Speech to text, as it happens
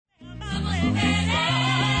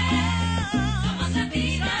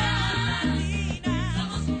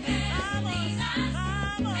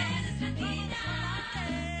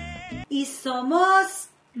somos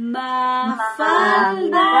Mafalda.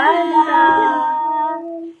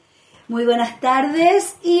 Muy buenas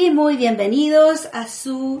tardes y muy bienvenidos a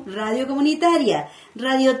su radio comunitaria,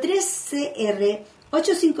 Radio 3CR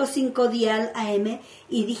 855 dial AM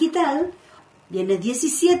y digital, viernes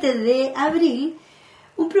 17 de abril,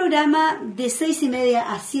 un programa de 6:30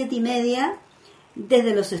 a 7:30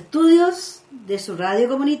 desde los estudios de su radio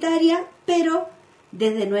comunitaria, pero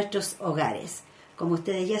desde nuestros hogares. Como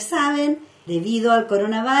ustedes ya saben, debido al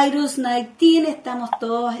coronavirus 19 estamos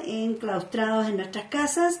todos enclaustrados en nuestras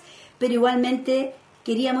casas, pero igualmente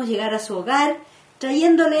queríamos llegar a su hogar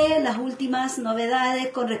trayéndole las últimas novedades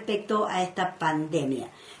con respecto a esta pandemia.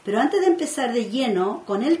 Pero antes de empezar de lleno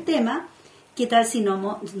con el tema, ¿qué tal si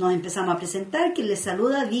nos empezamos a presentar? ¿Quién les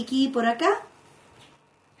saluda? Vicky por acá.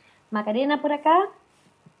 Macarena por acá.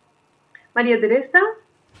 María Teresa.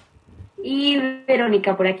 Y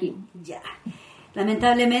Verónica por aquí. Ya.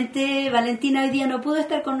 Lamentablemente Valentina hoy día no pudo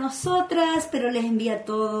estar con nosotras, pero les envío a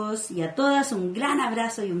todos y a todas un gran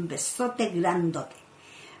abrazo y un besote grandote.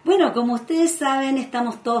 Bueno, como ustedes saben,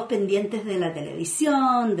 estamos todos pendientes de la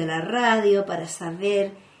televisión, de la radio, para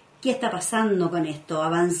saber qué está pasando con esto.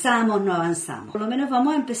 ¿Avanzamos, no avanzamos? Por lo menos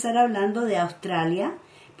vamos a empezar hablando de Australia,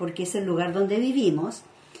 porque es el lugar donde vivimos.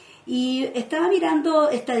 Y estaba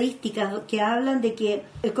mirando estadísticas que hablan de que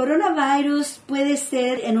el coronavirus puede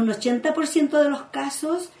ser, en un 80% de los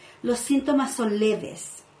casos, los síntomas son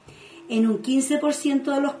leves. En un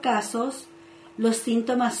 15% de los casos, los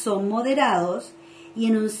síntomas son moderados. Y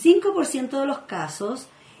en un 5% de los casos,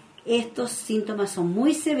 estos síntomas son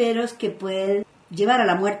muy severos que pueden llevar a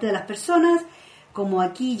la muerte de las personas, como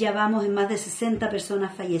aquí ya vamos en más de 60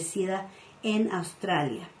 personas fallecidas en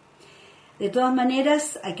Australia. De todas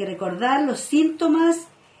maneras, hay que recordar los síntomas,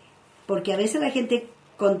 porque a veces la gente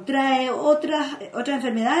contrae otras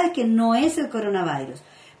enfermedades que no es el coronavirus.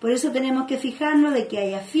 Por eso tenemos que fijarnos de que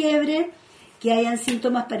haya fiebre, que hayan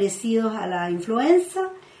síntomas parecidos a la influenza,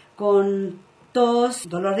 con tos,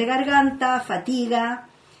 dolor de garganta, fatiga.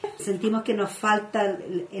 Sentimos que nos falta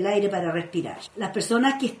el aire para respirar. Las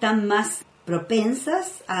personas que están más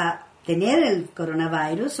propensas a tener el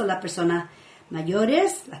coronavirus son las personas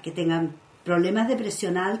mayores, las que tengan problemas de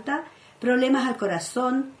presión alta, problemas al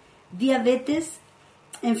corazón, diabetes,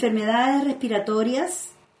 enfermedades respiratorias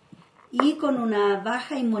y con una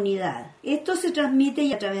baja inmunidad. Esto se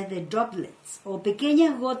transmite a través de droplets o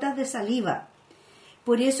pequeñas gotas de saliva.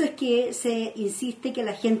 Por eso es que se insiste que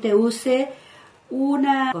la gente use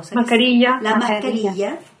una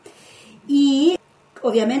mascarilla y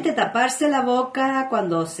obviamente taparse la boca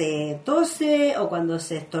cuando se tose o cuando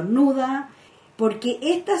se estornuda, porque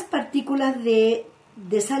estas partículas de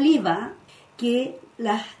saliva que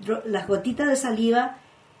las gotitas de saliva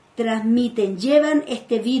transmiten, llevan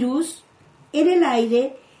este virus en el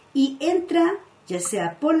aire y entra ya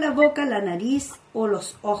sea por la boca, la nariz o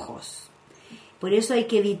los ojos. Por eso hay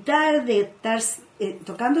que evitar de estar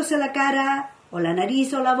tocándose la cara o la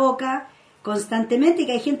nariz o la boca constantemente,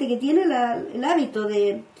 que hay gente que tiene el hábito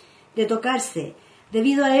de tocarse.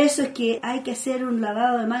 Debido a eso es que hay que hacer un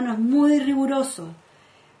lavado de manos muy riguroso,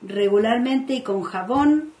 regularmente y con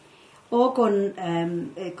jabón o con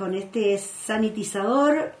este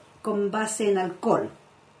sanitizador con base en alcohol.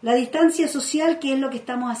 La distancia social, que es lo que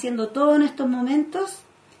estamos haciendo todos en estos momentos,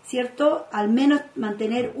 ¿cierto? Al menos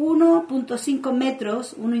mantener 1.5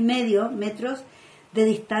 metros, 1,5 metros de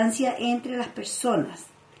distancia entre las personas.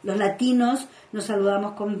 Los latinos nos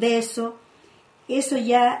saludamos con beso. Eso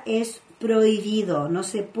ya es prohibido, no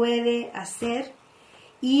se puede hacer.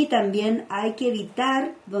 Y también hay que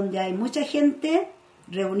evitar donde hay mucha gente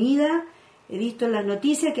reunida. He visto en las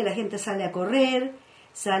noticias que la gente sale a correr,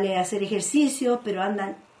 sale a hacer ejercicio, pero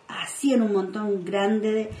andan así en un montón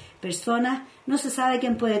grande de personas. No se sabe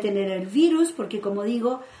quién puede tener el virus, porque como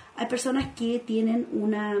digo, hay personas que tienen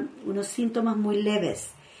unos síntomas muy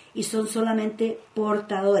leves y son solamente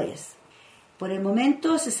portadores. Por el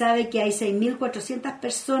momento se sabe que hay 6.400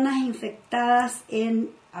 personas infectadas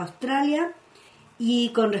en Australia y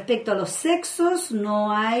con respecto a los sexos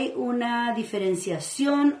no hay una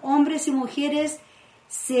diferenciación. Hombres y mujeres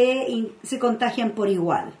se contagian por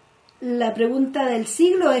igual. La pregunta del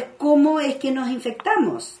siglo es cómo es que nos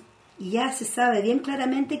infectamos. Y ya se sabe bien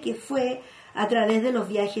claramente que fue a través de los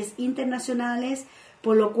viajes internacionales,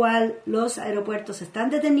 por lo cual los aeropuertos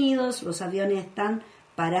están detenidos, los aviones están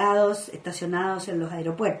parados, estacionados en los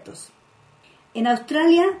aeropuertos. En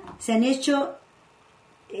Australia se han hecho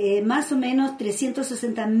más o menos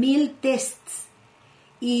 360.000 tests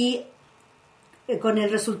y con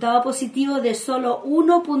el resultado positivo de solo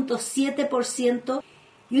 1.7%.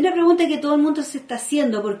 Y una pregunta que todo el mundo se está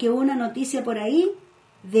haciendo, porque hubo una noticia por ahí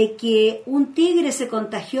de que un tigre se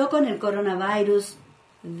contagió con el coronavirus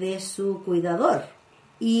de su cuidador.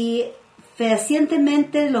 Y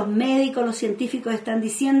fehacientemente los médicos, los científicos están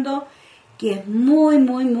diciendo que es muy,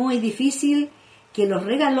 muy, muy difícil que los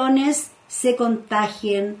regalones se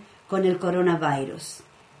contagien con el coronavirus.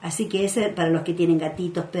 Así que ese, para los que tienen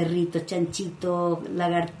gatitos, perritos, chanchitos,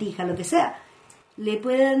 lagartijas, lo que sea, le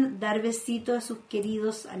pueden dar besitos a sus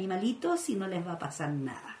queridos animalitos y no les va a pasar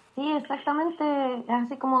nada. Sí, exactamente,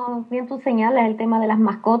 así como bien tú señalas, el tema de las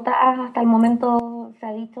mascotas, hasta el momento se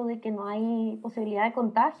ha dicho de que no hay posibilidad de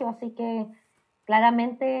contagio, así que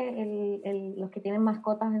claramente los que tienen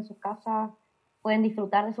mascotas en sus casas pueden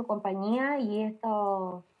disfrutar de su compañía, y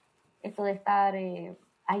esto de estar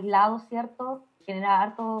aislados, ¿cierto?, genera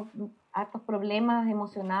hartos problemas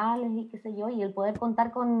emocionales y qué sé yo, y el poder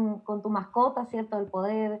contar con tu mascota, ¿cierto?, el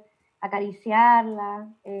poder acariciarla,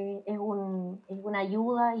 es una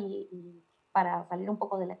ayuda y para salir un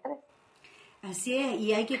poco del estrés. Así es,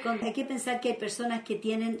 y hay que pensar que hay personas que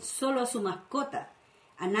tienen solo a su mascota,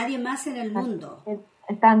 a nadie más en el mundo.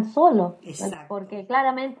 Están solos. Exacto. Porque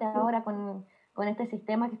claramente ahora con este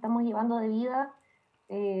sistema que estamos llevando de vida,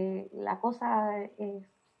 la cosa es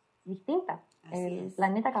distinta. El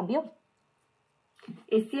planeta cambió.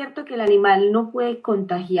 Es cierto que el animal no puede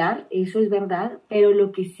contagiar, eso es verdad, pero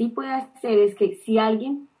lo que sí puede hacer es que si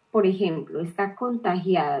alguien, por ejemplo, está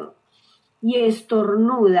contagiado y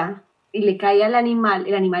estornuda y le cae al animal,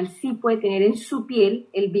 el animal sí puede tener en su piel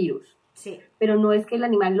el virus. Sí. Pero no es que el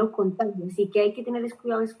animal lo contagie, así que hay que tener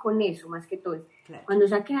cuidado con eso, más que todo. Claro. Cuando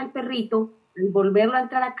saquen al perrito, al volverlo a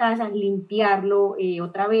entrar a casa, limpiarlo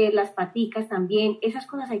otra vez, las paticas también, esas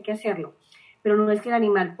cosas hay que hacerlo. Pero no es que el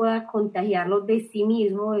animal pueda contagiarlo de sí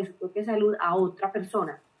mismo, de su propia salud, a otra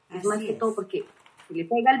persona. Es más que todo porque se le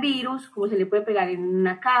pega el virus, como se le puede pegar en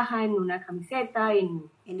una caja, en una camiseta,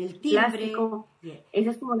 en el timbre. Plástico.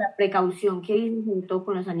 Esa es como la precaución que dicen, sobre todo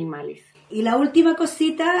con los animales. Y la última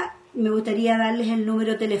cosita, me gustaría darles el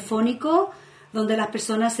número telefónico donde las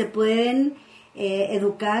personas se pueden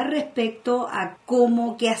educar respecto a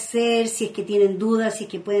cómo, qué hacer, si es que tienen dudas, si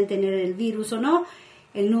es que pueden tener el virus o no.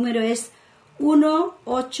 El número es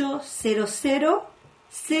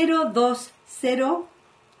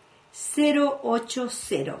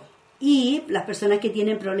 1-800-020-080. Y las personas que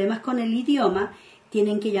tienen problemas con el idioma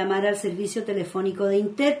tienen que llamar al servicio telefónico de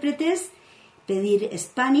intérpretes, pedir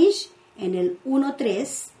Spanish en el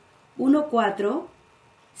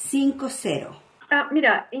 131450.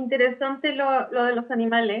 Mira, interesante lo de los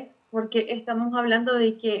animales, porque estamos hablando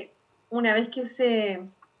de que una vez que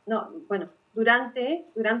durante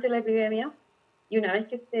la epidemia, y una vez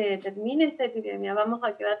que se termine esta epidemia, vamos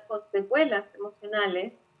a quedar con secuelas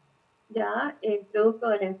emocionales, ya, producto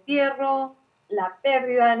del encierro, la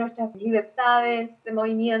pérdida de nuestras libertades de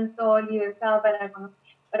movimiento, libertad para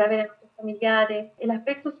ver a nuestros familiares, el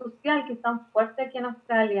aspecto social que es tan fuerte aquí en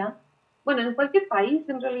Australia, bueno, en cualquier país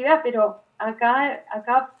en realidad, pero acá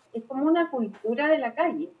es como una cultura de la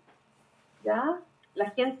calle, ¿ya? La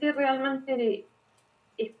gente realmente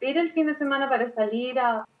espera el fin de semana para salir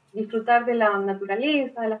a disfrutar de la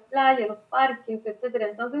naturaleza, de las playas, los parques, etcétera.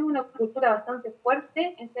 Entonces es una cultura bastante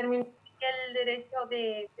fuerte en términos del derecho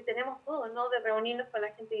que tenemos todos, ¿no? De reunirnos con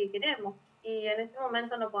la gente que queremos. Y en este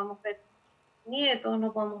momento no podemos ver nietos,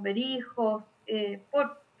 no podemos ver hijos,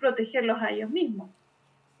 por protegerlos a ellos mismos,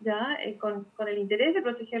 ¿ya? Con el interés de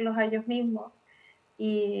protegerlos a ellos mismos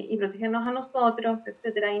y protegernos a nosotros,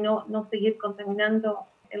 etcétera, y no seguir contaminando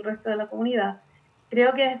el resto de la comunidad.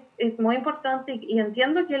 Creo que es muy importante y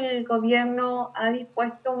entiendo que el gobierno ha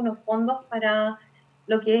dispuesto unos fondos para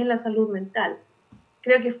lo que es la salud mental.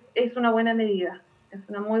 Creo que es una buena medida, es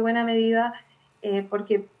una muy buena medida,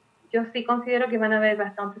 porque yo sí considero que van a haber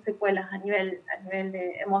bastantes secuelas a nivel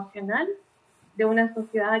emocional de una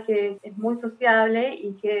sociedad que es muy sociable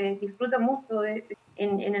y que disfruta mucho en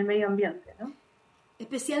el medio ambiente, ¿no?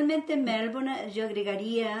 Especialmente en Melbourne, yo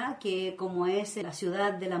agregaría que como es la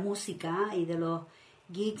ciudad de la música y de los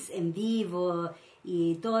gigs en vivo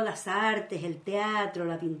y todas las artes, el teatro,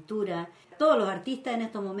 la pintura, todos los artistas en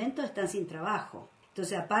estos momentos están sin trabajo.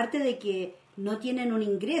 Entonces, aparte de que no tienen un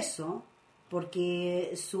ingreso,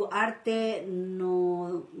 porque su arte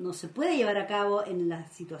no se puede llevar a cabo en la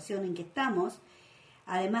situación en que estamos,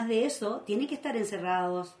 además de eso, tienen que estar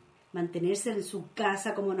encerrados, mantenerse en su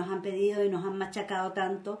casa como nos han pedido y nos han machacado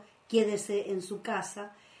tanto, quédese en su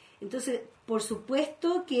casa. Entonces, por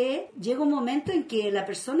supuesto que llega un momento en que la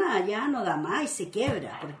persona allá no da más y se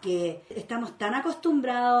quiebra, porque estamos tan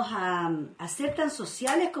acostumbrados a ser tan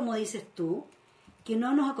sociales como dices tú, que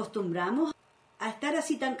no nos acostumbramos a estar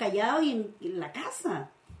así tan callados y en la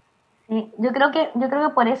casa. Sí, yo creo que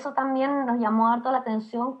por eso también nos llamó harto la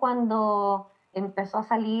atención cuando empezó a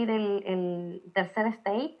salir el tercer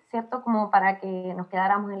state, ¿cierto? Como para que nos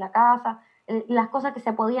quedáramos en la casa, las cosas que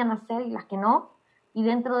se podían hacer y las que no. Y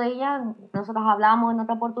dentro de ellas, nosotros hablábamos en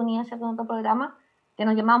otra oportunidad, ¿cierto? En otro programa, que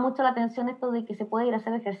nos llamaba mucho la atención esto de que se puede ir a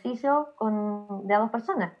hacer ejercicio de a dos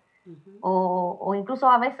personas. Ujú. O incluso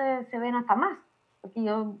a veces se ven hasta más. Porque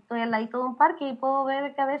yo estoy al ladito de un parque y puedo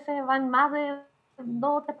ver que a veces van más de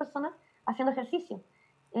 2 o 3 personas haciendo ejercicio.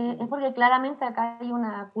 Es porque claramente acá hay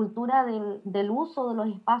una cultura del uso de los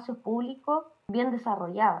espacios públicos bien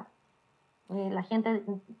desarrollada. La gente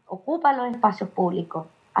ocupa los espacios públicos,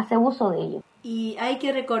 hace uso de ellos. Y hay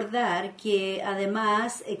que recordar que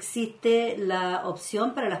además existe la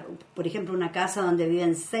opción para, por ejemplo, una casa donde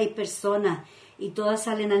viven 6 personas y todas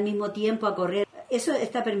salen al mismo tiempo a correr. Eso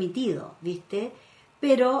está permitido, ¿viste?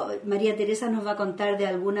 Pero María Teresa nos va a contar de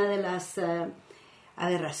algunas de las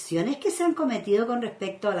aberraciones que se han cometido con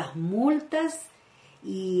respecto a las multas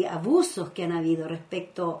y abusos que han habido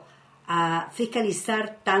respecto a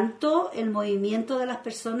fiscalizar tanto el movimiento de las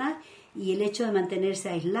personas y el hecho de mantenerse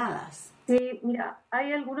aisladas. Sí, mira,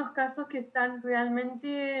 hay algunos casos que están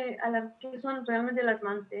realmente que son realmente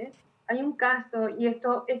alarmantes. Hay un caso y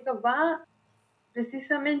esto va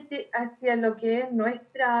precisamente hacia lo que es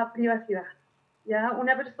nuestra privacidad. Ya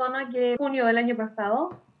una persona que en junio del año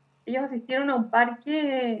pasado ellos asistieron a un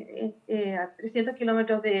parque a 300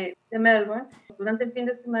 kilómetros de Melbourne. Durante el fin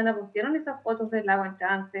de semana pusieron esas fotos del lago en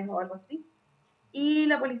chances o algo así y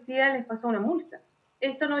la policía les pasó una multa.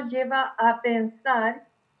 Esto nos lleva a pensar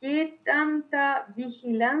qué tanta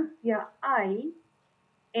vigilancia hay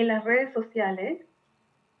en las redes sociales.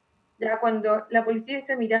 Ya cuando la policía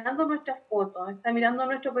está mirando nuestras fotos, está mirando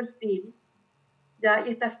nuestro perfil, ya,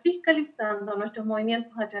 y está fiscalizando nuestros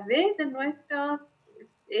movimientos a través de nuestras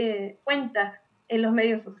cuentas en los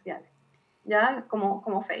medios sociales, ya,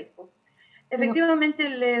 como Facebook. Efectivamente,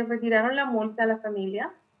 le retiraron la multa a la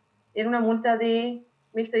familia. Era una multa de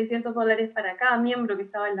 $1,600 para cada miembro que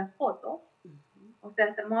estaba en la foto. O sea,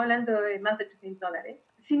 estamos hablando de más de $300.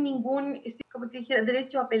 Sin ningún, como te dije,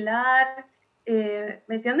 derecho a apelar.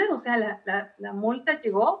 ¿Me entiendes? O sea, la multa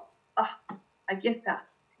llegó, aquí está.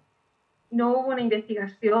 No hubo una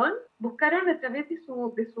investigación. Buscaron a través de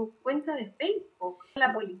su cuenta de Facebook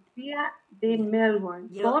la policía de Melbourne.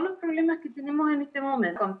 Todos los problemas que tenemos en este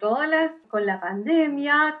momento, con la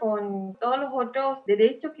pandemia, con todos los otros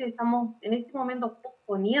derechos que estamos en este momento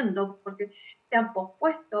posponiendo, porque se han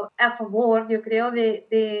pospuesto a favor, yo creo,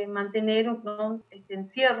 de mantener este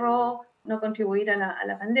encierro, no contribuir a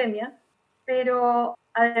la pandemia. Pero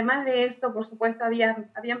además de esto, por supuesto, habían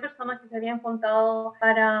personas que se habían juntado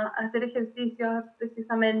para hacer ejercicios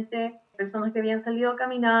precisamente, personas que habían salido a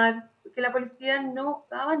caminar, que la policía no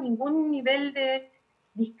daba ningún nivel de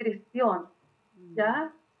discreción,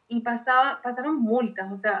 ¿ya? Y pasaron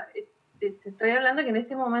multas, o sea, te estoy hablando que en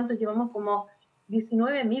este momento llevamos como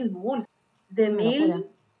 19.000 multas, de $1,000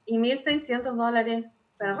 y $1,600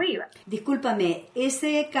 para arriba. Discúlpame,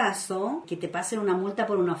 ese caso, que te pasen una multa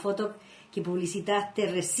por una foto que publicitaste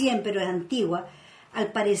recién, pero es antigua,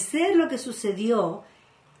 al parecer lo que sucedió,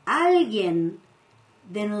 alguien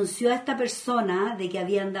denunció a esta persona de que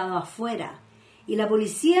había andado afuera y la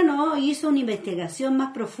policía no hizo una investigación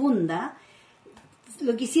más profunda.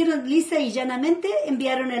 Lo que hicieron lisa y llanamente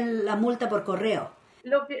enviaron la multa por correo.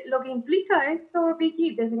 Lo que implica esto,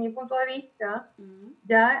 Vicky, desde mi punto de vista,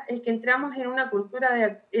 ya es que entramos en una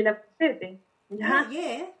cultura del acusete, ¿ya?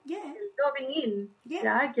 El Dobbing In,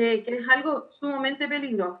 ¿ya? Que es algo sumamente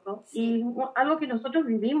peligroso y algo que nosotros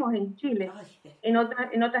vivimos en Chile en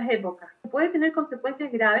otras épocas. Puede tener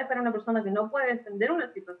consecuencias graves para una persona que no puede defender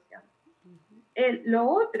una situación. Lo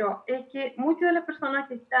otro es que muchas de las personas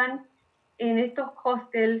que están en estos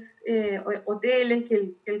hostels, hoteles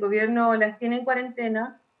que el gobierno las tiene en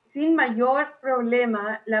cuarentena, sin mayor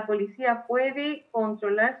problema la policía puede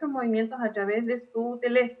controlar sus movimientos a través de su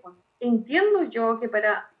teléfono. Entiendo yo que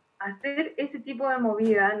para hacer ese tipo de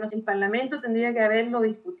movida, el Parlamento tendría que haberlo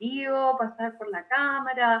discutido, pasar por la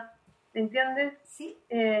Cámara, ¿me entiendes? Sí.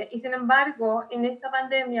 Y sin embargo, en esta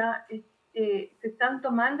pandemia se están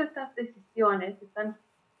tomando estas decisiones, se están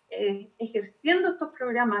ejerciendo estos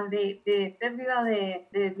programas de pérdida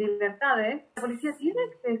de libertades. La policía tiene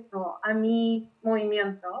acceso a mis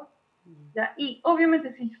movimientos, ¿ya? Y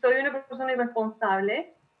obviamente si soy una persona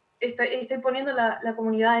irresponsable, estoy poniendo la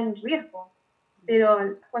comunidad en riesgo,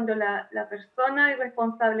 pero cuando la persona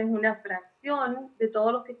irresponsable es una fracción de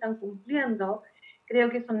todos los que están cumpliendo, creo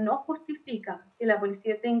que eso no justifica que la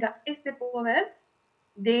policía tenga ese poder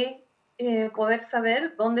de poder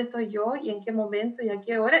saber dónde estoy yo y en qué momento y a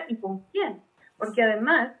qué hora y con quién. porque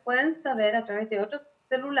además pueden saber a través de otros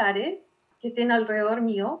celulares que estén alrededor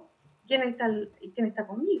mío quién está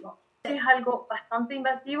conmigo. Es algo bastante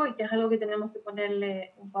invasivo y que es algo que tenemos que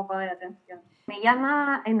ponerle un poco de atención. Me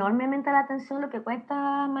llama enormemente la atención lo que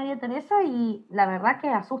cuenta María Teresa y la verdad que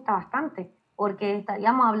asusta bastante, porque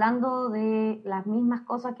estaríamos hablando de las mismas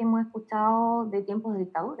cosas que hemos escuchado de tiempos de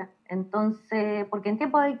dictadura. Entonces, porque en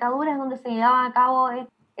tiempos de dictadura es donde se llevaban a cabo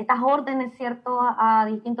estas órdenes, ¿cierto?, a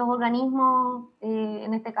distintos organismos,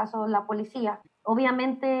 en este caso la policía.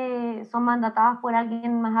 Obviamente son mandatadas por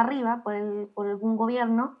alguien más arriba, por algún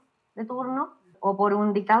gobierno de turno o por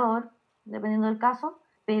un dictador, dependiendo del caso,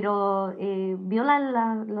 pero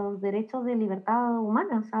violan los derechos de libertad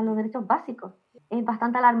humana, o sea, los derechos básicos. Es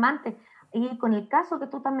bastante alarmante. Y con el caso que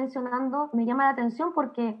tú estás mencionando, me llama la atención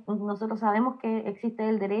porque nosotros sabemos que existe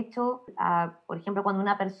el derecho a, por ejemplo, cuando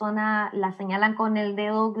una persona la señalan con el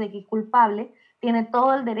dedo de que es culpable, tiene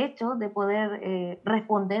todo el derecho de poder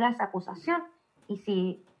responder a esa acusación. Y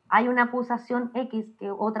si hay una acusación X que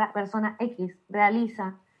otra persona X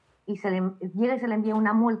realiza y llega y se le envía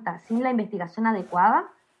una multa sin la investigación adecuada,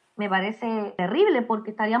 me parece terrible,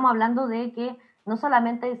 porque estaríamos hablando de que no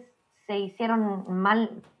solamente se hicieron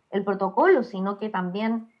mal el protocolo, sino que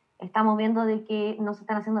también estamos viendo de que no se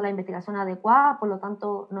están haciendo la investigación adecuada, por lo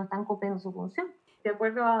tanto no están cumpliendo su función. De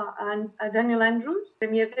acuerdo a Daniel Andrews,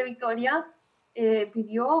 premier de Victoria,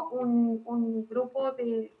 pidió un grupo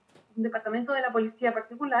de un departamento de la policía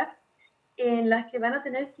particular en las que van a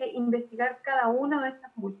tener que investigar cada una de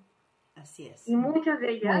estas multas. Así es. Y muchas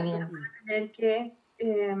de ellas van a tener que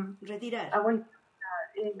retirar.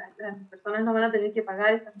 Las personas no van a tener que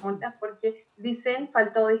pagar esas multas porque dicen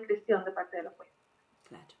faltó discreción de parte de los jueces.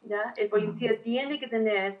 Claro. ¿Ya? El policía tiene que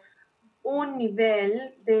tener un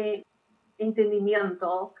nivel de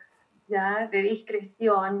entendimiento, ¿ya?, de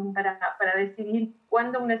discreción para decidir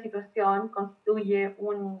cuándo una situación constituye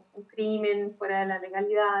un crimen fuera de la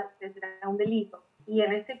legalidad, etcétera, un delito. Y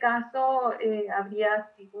en este caso habría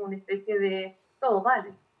así como una especie de todo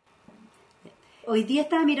vale. Hoy día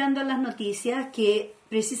estaba mirando las noticias que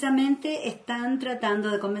precisamente están tratando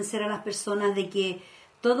de convencer a las personas de que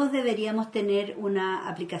todos deberíamos tener una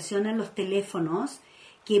aplicación en los teléfonos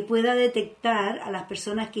que pueda detectar a las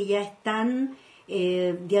personas que ya están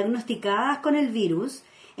diagnosticadas con el virus.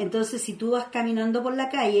 Entonces, si tú vas caminando por la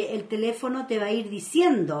calle, el teléfono te va a ir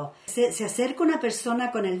diciendo, se acerca una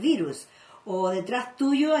persona con el virus, o detrás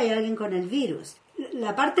tuyo hay alguien con el virus.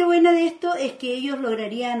 La parte buena de esto es que ellos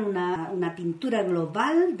lograrían una pintura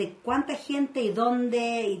global de cuánta gente y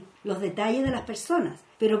dónde, y los detalles de las personas.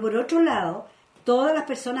 Pero por otro lado, todas las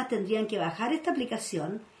personas tendrían que bajar esta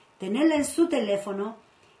aplicación, tenerla en su teléfono,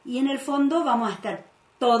 y en el fondo vamos a estar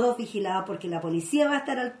todos vigilados porque la policía va a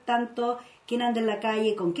estar al tanto, quién anda en la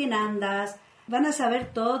calle, con quién andas, van a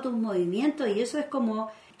saber todos tus movimientos, y eso es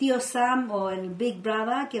como Tío Sam o el Big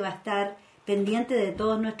Brother que va a estar pendiente de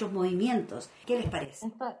todos nuestros movimientos. ¿Qué les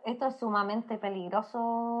parece? Esto es sumamente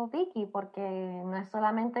peligroso, Vicky, porque no es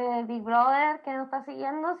solamente el Big Brother que nos está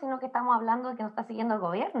siguiendo, sino que estamos hablando de que nos está siguiendo el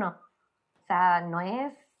gobierno. O sea, no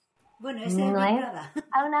es... Bueno, ese no es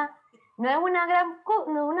no es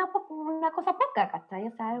una cosa poca, ¿cachai?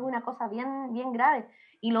 O sea, es una cosa bien, bien grave.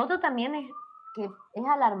 Y lo otro también es que es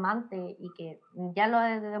alarmante y que ya nos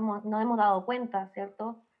hemos dado cuenta,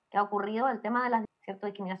 ¿cierto?, que ha ocurrido el tema de las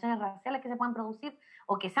discriminaciones raciales que se pueden producir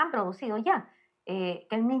o que se han producido ya, que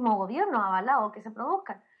el mismo gobierno ha avalado que se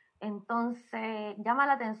produzcan. Entonces, llama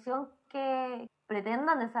la atención que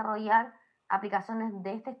pretendan desarrollar aplicaciones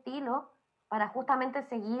de este estilo para justamente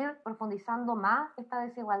seguir profundizando más esta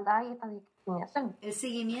desigualdad y esta discriminación. El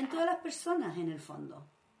seguimiento de las personas, en el fondo.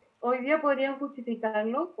 Hoy día podrían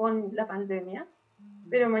justificarlo con la pandemia,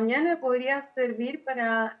 pero mañana podría servir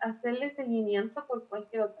para hacerle seguimiento por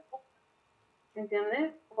cualquier otra cosa.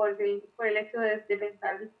 ¿Entiendes? Por el hecho de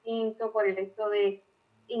pensar distinto, por el hecho de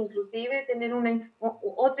inclusive tener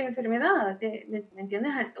otra enfermedad, ¿me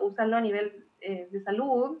entiendes? Usarlo a nivel de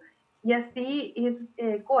salud y así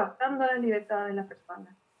ir coartando la libertad de la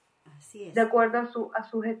persona. Así es. De acuerdo a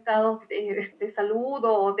sus estados de salud,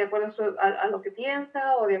 o de acuerdo a lo que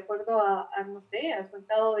piensa, o de acuerdo a su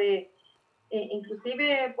estado de...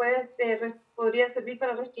 inclusive podría servir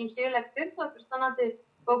para restringir el acceso a personas de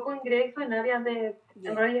poco ingreso en áreas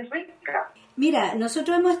ricas. Mira,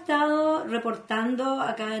 nosotros hemos estado reportando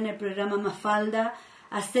acá en el programa Mafalda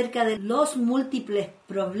acerca de los múltiples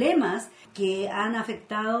problemas que han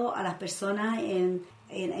afectado a las personas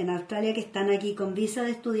en Australia que están aquí con visa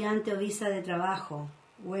de estudiante o visa de trabajo,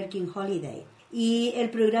 Working Holiday. Y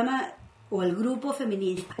el programa o el grupo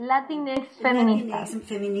feminista, Latinx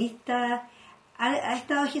Feminista ha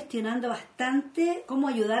estado gestionando bastante cómo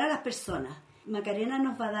ayudar a las personas. Macarena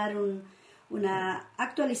nos va a dar una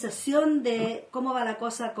actualización de cómo va la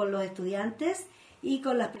cosa con los estudiantes y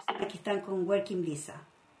con las personas que están con Working Visa.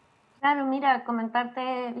 Claro, mira,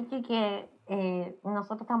 comentarte, Vicky, que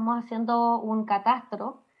nosotros estamos haciendo un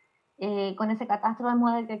catastro. Con ese catastro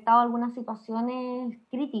hemos detectado algunas situaciones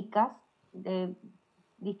críticas de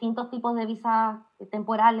distintos tipos de visas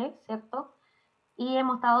temporales, ¿cierto? Y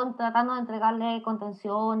hemos estado tratando de entregarle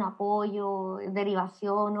contención, apoyo,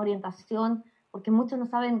 derivación, orientación, porque muchos no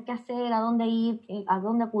saben qué hacer, a dónde ir, a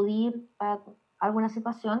dónde acudir para alguna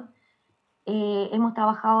situación. Hemos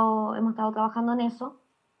estado trabajando en eso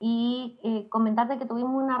y comentarte que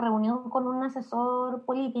tuvimos una reunión con un asesor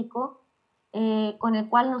político con el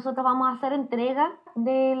cual nosotros vamos a hacer entrega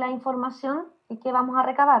de la información que vamos a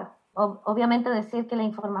recabar. Obviamente decir que la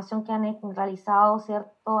información que han realizado,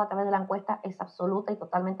 ¿cierto?, a través de la encuesta es absoluta y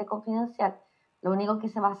totalmente confidencial. Lo único que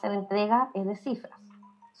se va a hacer entrega es de cifras,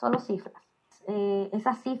 solo cifras.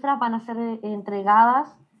 Esas cifras van a ser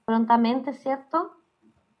entregadas prontamente, ¿cierto?,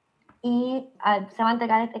 y se va a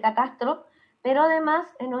entregar este catastro, pero además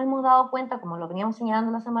nos hemos dado cuenta, como lo veníamos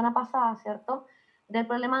señalando la semana pasada, ¿cierto?, del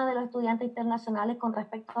problema de los estudiantes internacionales con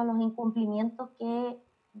respecto a los incumplimientos que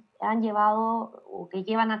han llevado o que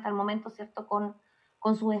llevan hasta el momento, ¿cierto?, con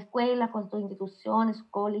sus escuelas, con sus instituciones, sus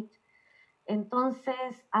colleges.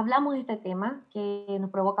 Entonces, hablamos de este tema que nos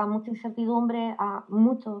provoca mucha incertidumbre a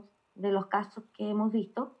muchos de los casos que hemos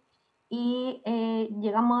visto y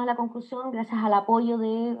llegamos a la conclusión, gracias al apoyo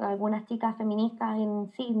de algunas chicas feministas en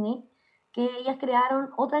Sydney, que ellas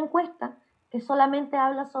crearon otra encuesta que solamente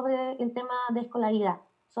habla sobre el tema de escolaridad,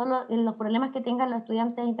 solo en los problemas que tengan los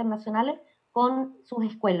estudiantes internacionales con sus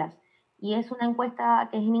escuelas. Y es una encuesta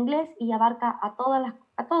que es en inglés y abarca a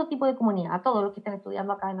todo tipo de comunidad, a todos los que están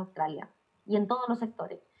estudiando acá en Australia y en todos los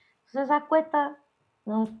sectores. Entonces esa encuesta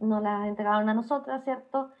nos la entregaron a nosotras,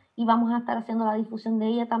 ¿cierto? Y vamos a estar haciendo la difusión de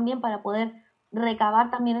ella también para poder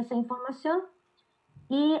recabar también esa información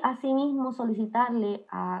y asimismo solicitarle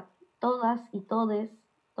a todas y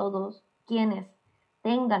todos quienes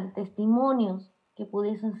tengan testimonios que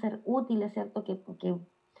pudiesen ser útiles, ¿cierto? Que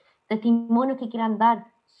testimonios que quieran dar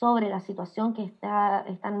sobre la situación que están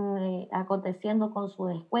aconteciendo con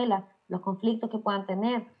sus escuelas, los conflictos que puedan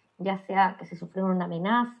tener, ya sea que se sufrieron una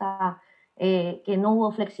amenaza, que no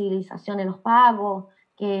hubo flexibilización en los pagos,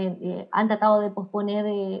 que han tratado de posponer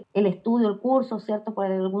el estudio, el curso, ¿cierto?, por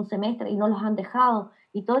algún semestre y no los han dejado,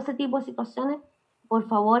 y todo ese tipo de situaciones, por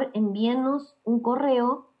favor, envíennos un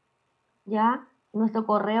correo, ¿ya? Nuestro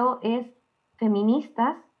correo es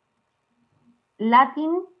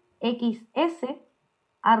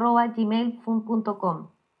feministaslatinxs@gmail.com.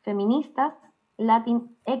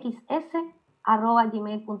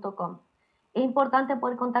 feministaslatinxs@gmail.com. Es importante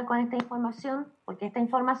poder contar con esta información porque esta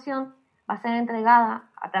información va a ser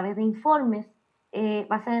entregada a través de informes,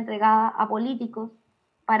 va a ser entregada a políticos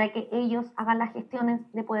para que ellos hagan las gestiones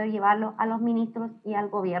de poder llevarlo a los ministros y al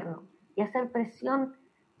gobierno y hacer presión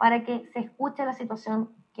para que se escuche la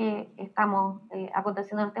situación que estamos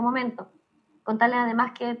aconteciendo en este momento. Contarles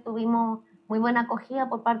además que tuvimos muy buena acogida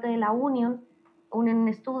por parte de la Union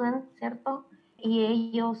Student, ¿cierto? Y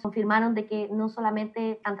ellos confirmaron de que no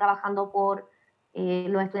solamente están trabajando por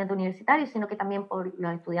los estudiantes universitarios, sino que también por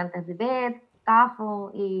los estudiantes de BED,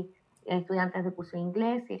 CAFO y estudiantes de curso de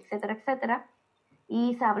inglés, etcétera, etcétera.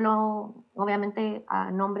 Y se habló, obviamente,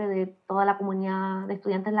 a nombre de toda la comunidad de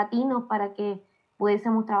estudiantes latinos para que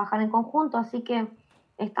pudiésemos trabajar en conjunto. Así que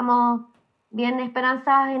estamos bien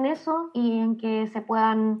esperanzadas en eso y en que se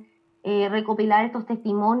puedan recopilar estos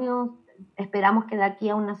testimonios. Esperamos que de aquí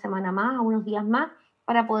a una semana más, a unos días más,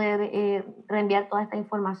 para poder reenviar toda esta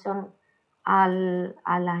información a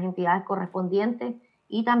las entidades correspondientes.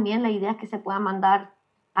 Y también la idea es que se puedan mandar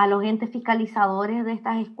a los entes fiscalizadores de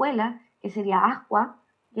estas escuelas, que sería ASCUA,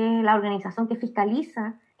 que es la organización que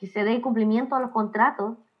fiscaliza que se dé cumplimiento a los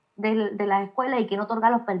contratos de las escuelas y que no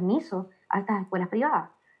otorga los permisos a estas escuelas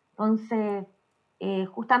privadas. Entonces,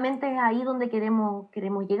 justamente es ahí donde queremos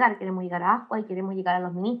llegar a ASCUA y queremos llegar a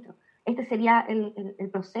los ministros. Este sería el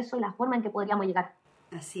proceso y la forma en que podríamos llegar.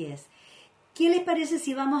 Así es. ¿Qué les parece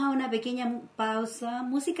si vamos a una pequeña pausa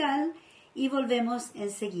musical y volvemos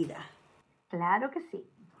enseguida? Claro que sí.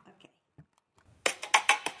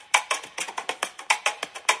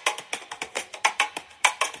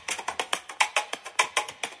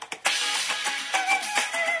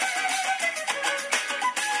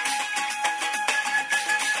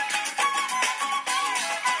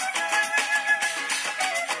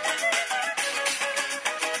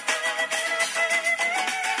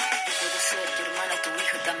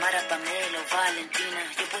 Valentina,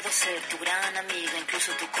 yo puedo puedo ser tu gran amiga,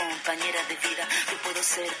 incluso tu compañera de vida. Yo puedo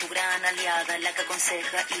ser tu gran aliada, la que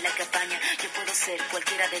aconseja y la que apaña. Yo puedo ser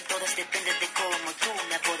cualquiera de todas, depende de cómo tú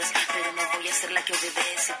me apodas. Pero no voy a ser la que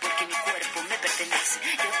obedece, porque mi cuerpo me pertenece.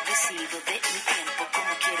 Yo decido de mi tiempo, como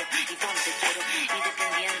quiero y donde quiero.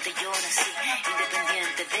 Independiente yo nací,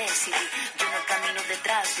 independiente decidí. Yo no camino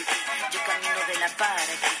detrás de ti, yo camino de la par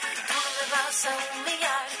aquí. Tú no me vas a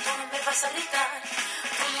humillar, tú no me vas a gritar,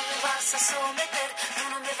 tú no me vas a someter, tú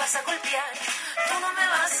no me vas a golpear, tú no me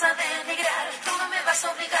vas a denigrar, tú no me vas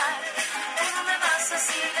a obligar, tú no me vas a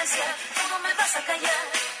silenciar, tú no me vas a callar.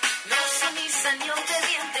 No sumisa ni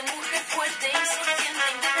obediente, mujer fuerte, insurgente,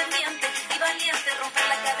 independiente y valiente, romper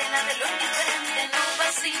la cadena de lo indiferente, no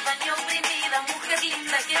pasiva ni oprimida, mujer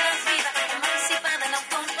linda que das vida, emancipada en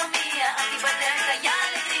autonomía, activa, reaca y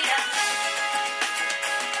alegría.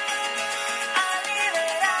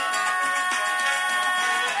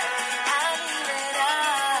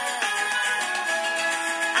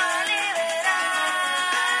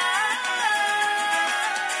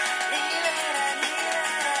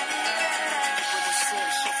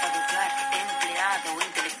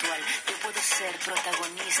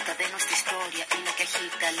 Protagonista de nuestra historia y la que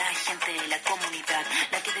agita a la gente, la comunidad,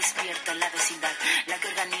 la que despierta la vecindad, la que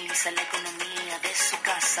organiza la economía de su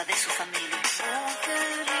casa, de su familia.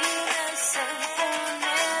 Mujer libre se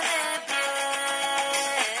pone de pie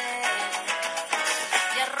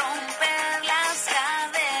y a romper las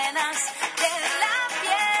cadenas de la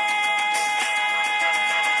piel.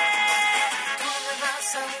 Tú no me vas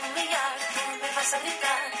a humillar, tú no me vas a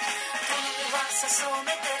gritar, tú no me vas a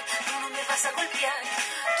someter, tú no me vas a golpear,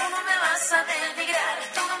 tú no me vas a denigrar,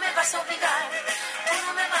 tú no me vas a obligar, tú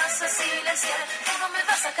no me vas a silenciar, tú no me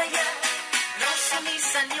vas a callar. No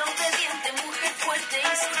sumisa ni obediente, mujer fuerte,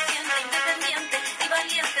 insurgente, independiente y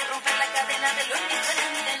valiente, romper la cadena de lo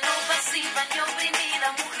indiferente, no pasiva ni oprimida,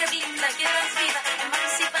 mujer linda que das vida,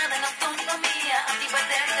 emancipada en autonomía, activa,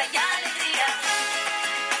 reaca y alegría.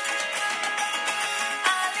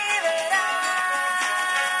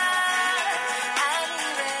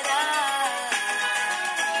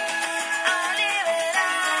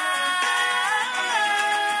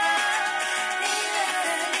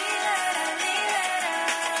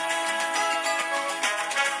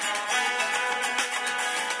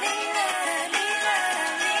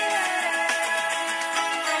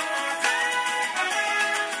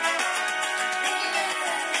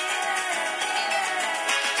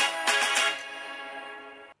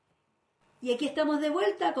 Y aquí estamos de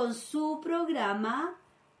vuelta con su programa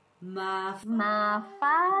Mafalda.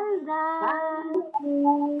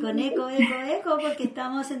 Con eco, porque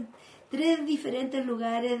estamos en 3 diferentes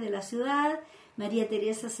lugares de la ciudad. María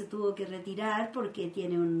Teresa se tuvo que retirar porque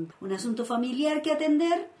tiene un asunto familiar que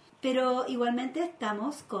atender, pero igualmente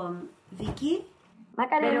estamos con Vicky,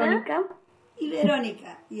 Macarena, Verónica y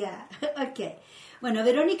Verónica. Ya, ok. Bueno,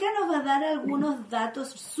 Verónica nos va a dar algunos datos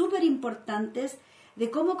súper importantes de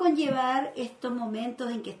cómo conllevar estos momentos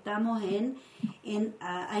en que estamos en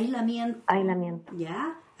aislamiento.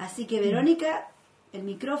 ¿Ya? Así que, Verónica, el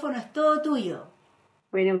micrófono es todo tuyo.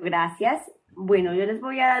 Bueno, gracias. Bueno, yo les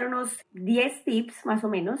voy a dar unos 10 tips más o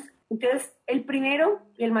menos. Entonces, el primero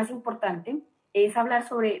y el más importante es hablar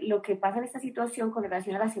sobre lo que pasa en esta situación con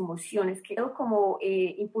relación a las emociones, que como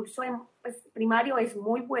impulso primario es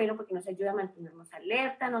muy bueno porque nos ayuda a mantenernos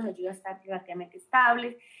alerta, nos ayuda a estar relativamente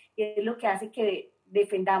estables y es lo que hace que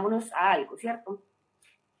defendámonos a algo, ¿cierto?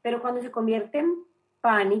 Pero cuando se convierte en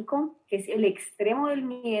pánico, que es el extremo del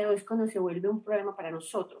miedo, es cuando se vuelve un problema para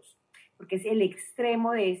nosotros, porque es el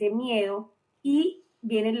extremo de ese miedo y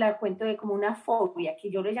viene el cuento de como una fobia, que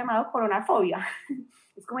yo lo he llamado coronafobia.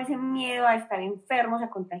 Es como ese miedo a estar enfermos, a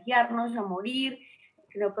contagiarnos, a morir,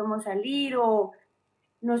 que no podemos salir o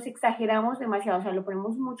nos exageramos demasiado, o sea, lo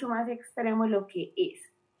ponemos mucho más extremo de lo que es.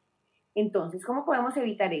 Entonces, ¿cómo podemos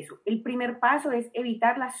evitar eso? El primer paso es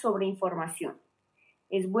evitar la sobreinformación.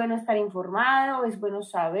 Es bueno estar informado, es bueno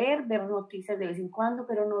saber, ver noticias de vez en cuando,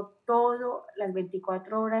 pero no todo las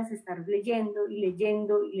 24 horas estar leyendo y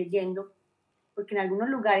leyendo y leyendo, porque en algunos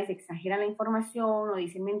lugares exageran la información o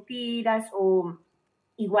dicen mentiras o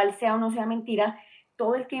igual sea o no sea mentira,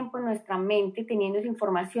 todo el tiempo en nuestra mente teniendo esa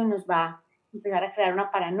información nos va a empezar a crear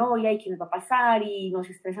una paranoia y qué nos va a pasar y nos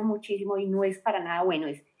estresa muchísimo y no es para nada bueno,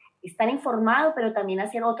 es estar informado, pero también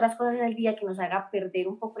hacer otras cosas en el día que nos haga perder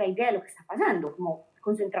un poco la idea de lo que está pasando, como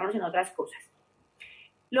concentrarnos en otras cosas.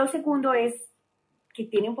 Lo segundo es, que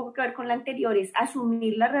tiene un poco que ver con la anterior, es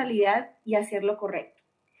asumir la realidad y hacer lo correcto.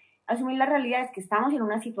 Asumir la realidad es que estamos en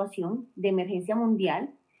una situación de emergencia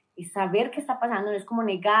mundial, es saber qué está pasando, no es como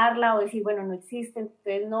negarla o decir, bueno, no existe,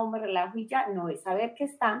 entonces no me relajo y ya, no, es saber que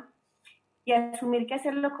está Y asumir que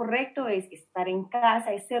hacer lo correcto es estar en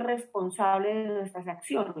casa, es ser responsable de nuestras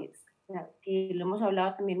acciones, o sea, que lo hemos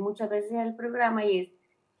hablado también muchas veces en el programa, y es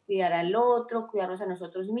cuidar al otro, cuidarnos a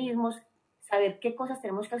nosotros mismos, saber qué cosas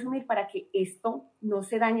tenemos que asumir para que esto no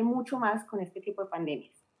se dañe mucho más con este tipo de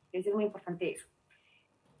pandemias. Eso es muy importante eso.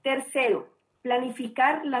 Tercero,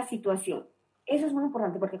 planificar la situación. Eso es muy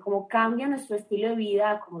importante porque como cambia nuestro estilo de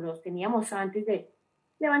vida, como los teníamos antes de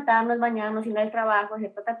levantarnos, bañarnos, ir al trabajo,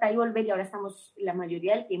 hacer y volver, y ahora estamos la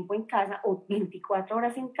mayoría del tiempo en casa o 24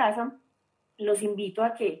 horas en casa, los invito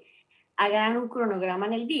a que hagan un cronograma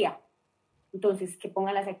en el día. Entonces, que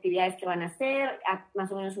pongan las actividades que van a hacer, a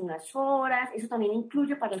más o menos unas horas. Eso también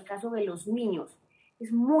incluye para el caso de los niños.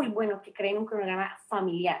 Es muy bueno que creen un cronograma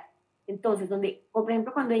familiar. Entonces, por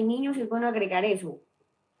ejemplo, cuando hay niños es bueno agregar eso.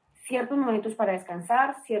 Ciertos momentos para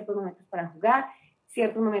descansar, ciertos momentos para jugar,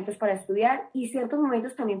 ciertos momentos para estudiar y ciertos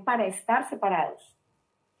momentos también para estar separados.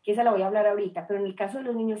 Que esa la voy a hablar ahorita, pero en el caso de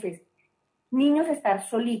los niños es niños estar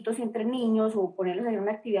solitos entre niños o ponerlos en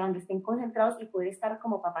una actividad donde estén concentrados y poder estar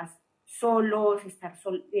como papás solos, estar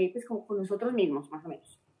pues como con nosotros mismos, más o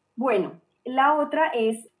menos. Bueno, la otra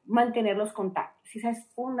es mantener los contactos. Esa es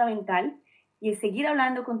fundamental y es seguir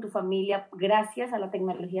hablando con tu familia. Gracias a la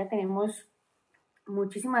tecnología tenemos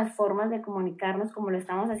muchísimas formas de comunicarnos como lo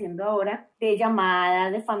estamos haciendo ahora, de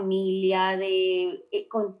llamadas, de familia, de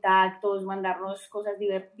contactos, mandarnos cosas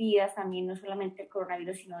divertidas también, no solamente el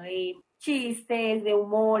coronavirus, sino de chistes, de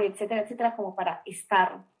humor, etcétera, etcétera, como para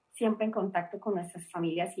estar siempre en contacto con nuestras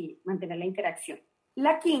familias y mantener la interacción.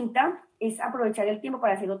 La quinta es aprovechar el tiempo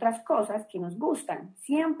para hacer otras cosas que nos gustan.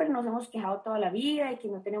 Siempre nos hemos quejado toda la vida de que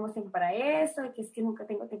no tenemos tiempo para esto, de que es que nunca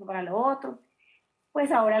tengo tiempo para lo otro.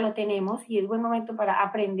 Pues ahora lo tenemos y es buen momento para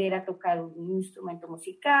aprender a tocar un instrumento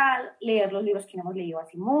musical, leer los libros que no hemos leído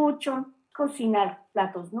hace mucho, cocinar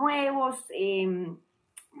platos nuevos,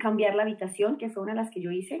 cambiar la habitación, que fue una de las que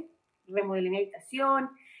yo hice, remodelé mi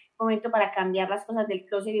habitación, momento para cambiar las cosas del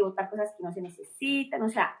closet y botar cosas que no se necesitan, o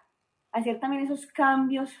sea, hacer también esos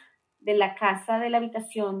cambios de la casa, de la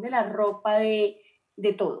habitación, de la ropa, de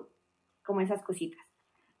todo, como esas cositas.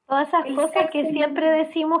 Todas esas cosas que siempre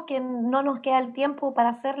decimos que no nos queda el tiempo para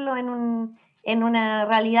hacerlo en una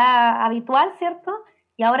realidad habitual, ¿cierto?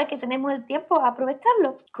 Y ahora que tenemos el tiempo,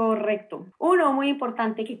 aprovecharlo. Correcto. Uno muy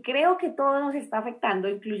importante que creo que todo nos está afectando,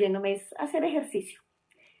 incluyéndome, es hacer ejercicio.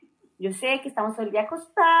 Yo sé que estamos todo el día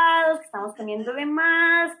acostados, que estamos comiendo de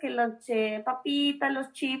más, que los papitas,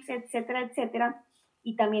 los chips, etcétera, etcétera.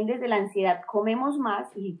 Y también desde la ansiedad comemos más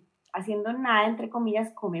y haciendo nada, entre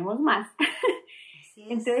comillas, comemos más.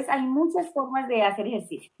 Entonces hay muchas formas de hacer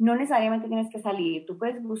ejercicio. No necesariamente tienes que salir. Tú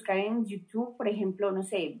puedes buscar en YouTube, por ejemplo, no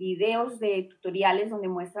sé, videos de tutoriales donde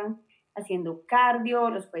muestran haciendo cardio,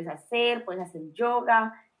 los puedes hacer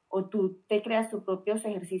yoga, o tú te creas tus propios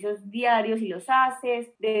ejercicios diarios y los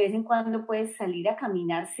haces. De vez en cuando puedes salir a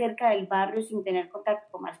caminar cerca del barrio sin tener contacto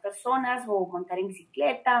con más personas o montar en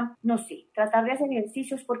bicicleta. No sé, tratar de hacer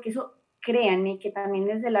ejercicios porque eso, créanme, que también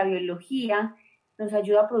desde la biología nos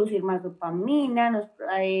ayuda a producir más dopamina, nos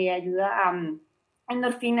ayuda a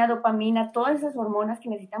endorfina, dopamina, todas esas hormonas que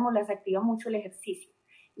necesitamos las activa mucho el ejercicio.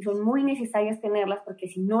 Y son muy necesarias tenerlas porque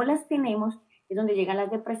si no las tenemos es donde llegan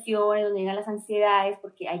las depresiones, donde llegan las ansiedades,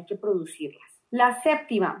 porque hay que producirlas. La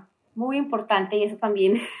séptima, muy importante, y eso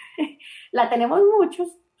también la tenemos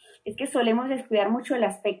muchos, es que solemos descuidar mucho el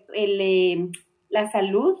aspecto, la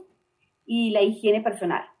salud y la higiene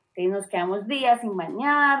personal. Entonces nos quedamos días sin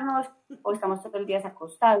bañarnos o estamos todos los días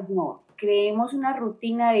acostados. No, creemos una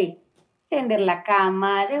rutina de tender la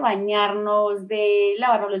cama, de bañarnos, de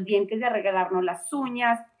lavarnos los dientes, de arreglarnos las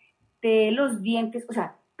uñas, de los dientes, o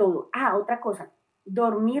sea, todo. Otra cosa,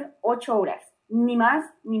 dormir 8 horas, ni más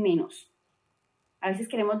ni menos. A veces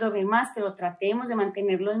queremos dormir más, pero tratemos de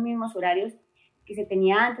mantener los mismos horarios que se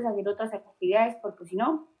tenía antes, hacer otras actividades, porque si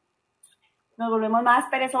no, nos volvemos más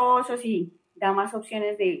perezosos y da más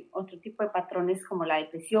opciones de otro tipo de patrones como la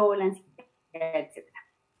depresión, la ansiedad, etc.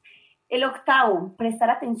 El octavo, prestar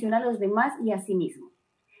atención a los demás y a sí mismo.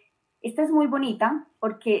 Esta es muy bonita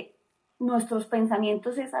porque nuestros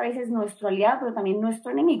pensamientos es a veces nuestro aliado, pero también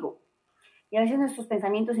nuestro enemigo. Y a veces nuestros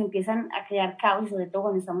pensamientos empiezan a crear caos, sobre todo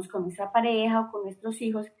cuando estamos con nuestra pareja o con nuestros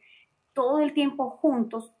hijos, todo el tiempo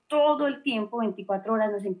juntos, todo el tiempo, 24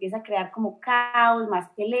 horas, nos empieza a crear como caos,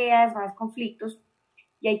 más peleas, más conflictos.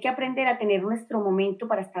 Y hay que aprender a tener nuestro momento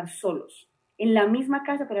para estar solos, en la misma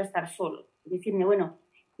casa, pero estar solos. Decirme, bueno,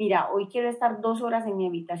 mira, hoy quiero estar 2 horas en mi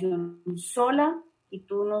habitación sola y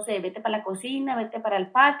tú, no sé, vete para la cocina, vete para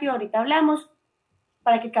el patio, ahorita hablamos,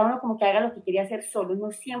 para que cada uno como que haga lo que quiere hacer solo,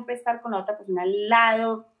 no siempre estar con la otra persona al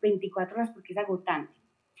lado 24 horas porque es agotante.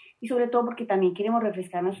 y sobre todo porque también queremos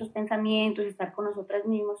refrescar nuestros pensamientos, estar con nosotras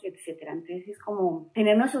mismos, etcétera. Entonces es como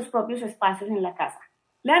tener nuestros propios espacios en la casa.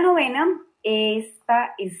 La novena,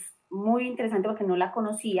 esta es muy interesante porque no la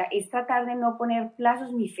conocía, es tratar de no poner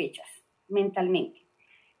plazos ni fechas mentalmente.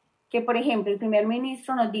 Que por ejemplo el primer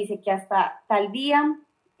ministro nos dice que hasta tal día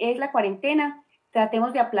es la cuarentena,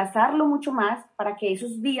 tratemos de aplazarlo mucho más para que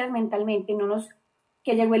esos días mentalmente no nos,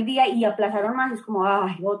 que llegó el día y aplazaron más, es como,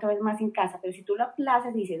 ay, otra vez más en casa, pero si tú lo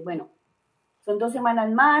aplazas y dices, bueno, son 2 semanas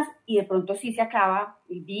más y de pronto sí se acaba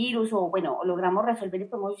el virus o bueno, logramos resolver y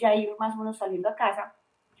podemos ya ir más o menos saliendo a casa,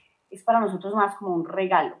 es para nosotros más como un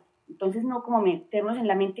regalo. Entonces no como meternos en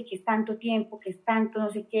la mente que es tanto tiempo, que es tanto no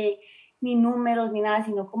sé qué, ni números ni nada,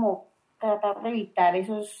 sino como tratar de evitar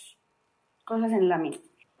esas cosas en la mente.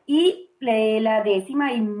 Y la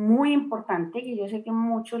décima y muy importante, que yo sé que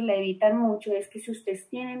muchos la evitan mucho, es que si ustedes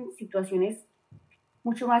tienen situaciones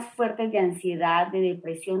mucho más fuertes de ansiedad, de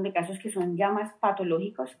depresión, de casos que son ya más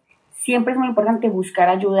patológicos, siempre es muy importante buscar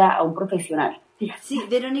ayuda a un profesional. Sí,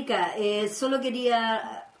 Verónica, solo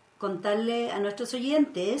quería contarle a nuestros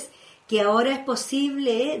oyentes que ahora es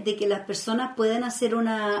posible de que las personas puedan hacer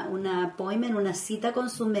una appointment, una cita con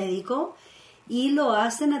su médico, y lo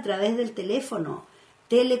hacen a través del teléfono,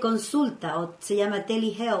 teleconsulta, o se llama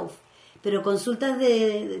telehealth, pero consultas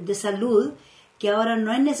de salud, que ahora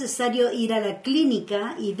no es necesario ir a la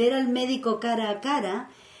clínica y ver al médico cara a cara.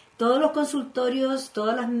 Todos los consultorios,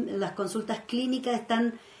 todas las consultas clínicas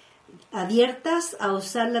están abiertas a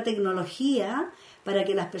usar la tecnología para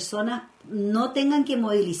que las personas no tengan que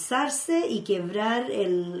movilizarse y quebrar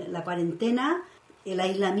la cuarentena, el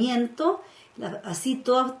aislamiento. Así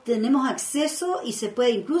todos tenemos acceso y se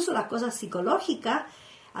puede, incluso las cosas psicológicas,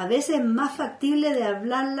 a veces es más factible de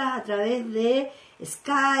hablarlas a través de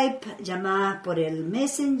Skype, llamadas por el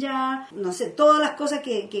Messenger, no sé, todas las cosas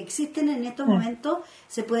que existen en estos momentos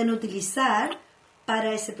se pueden utilizar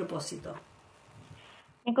para ese propósito.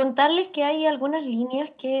 Y contarles que hay algunas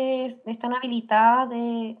líneas que están habilitadas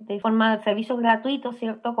de forma de servicios gratuitos,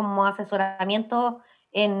 ¿cierto? Como asesoramiento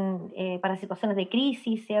para situaciones de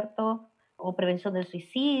crisis, ¿cierto? O prevención del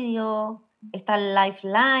suicidio. Está el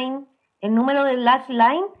Lifeline. El número del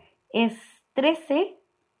Lifeline es 13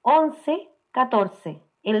 11 14.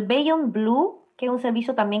 El Beyond Blue, que es un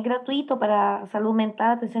servicio también gratuito para salud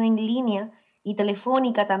mental, atención en línea y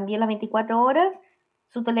telefónica también las 24 horas.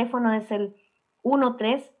 Su teléfono es el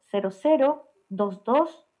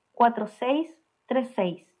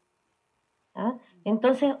 1300-224636. ¿Ah?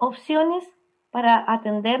 Entonces, opciones para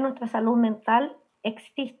atender nuestra salud mental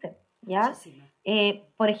existen, ¿ya?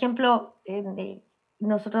 Por ejemplo,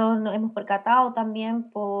 nosotros nos hemos percatado también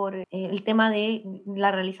por el tema de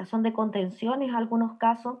la realización de contenciones, en algunos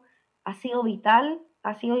casos ha sido vital,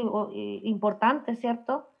 ha sido importante,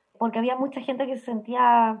 ¿cierto? Porque había mucha gente que se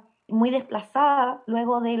sentía muy desplazada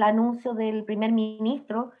luego del anuncio del primer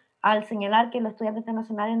ministro al señalar que los estudiantes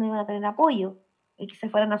internacionales no iban a tener apoyo y que se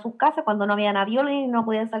fueran a sus casas cuando no habían aviones y no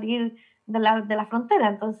podían salir de la frontera.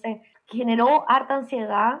 Entonces generó harta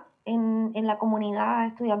ansiedad en la comunidad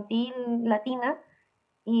estudiantil latina,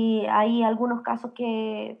 y hay algunos casos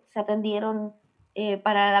que se atendieron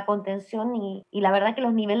para la contención y la verdad que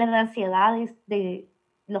los niveles de ansiedad de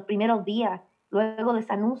los primeros días luego de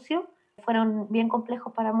ese anuncio fueron bien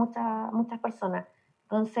complejos para muchas personas.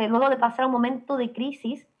 Entonces, luego de pasar un momento de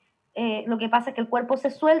crisis, lo que pasa es que el cuerpo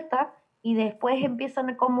se suelta y después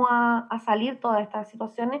empiezan como a salir todas estas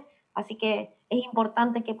situaciones, así que es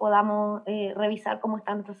importante que podamos revisar cómo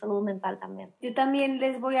está nuestra salud mental también. Yo también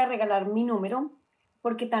les voy a regalar mi número,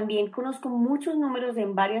 porque también conozco muchos números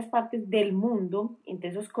en varias partes del mundo, entre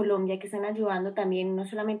esos Colombia, que están ayudando también no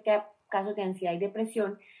solamente a casos de ansiedad y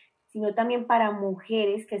depresión, sino también para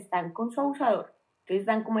mujeres que están con su abusador. Entonces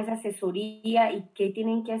dan como esa asesoría y qué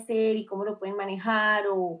tienen que hacer y cómo lo pueden manejar,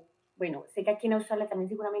 o bueno, sé que aquí en Australia también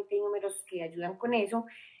seguramente hay números que ayudan con eso,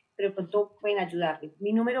 pero de pronto pueden ayudarles.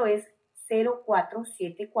 Mi número es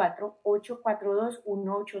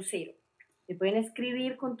 0474-842-180. Me pueden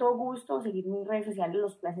escribir con todo gusto o seguir mis redes sociales,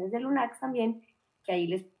 Los Placeres del UNACS también, que ahí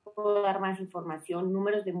les puedo dar más información,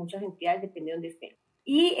 números de muchas entidades, depende de dónde estén.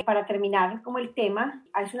 Y para terminar como el tema,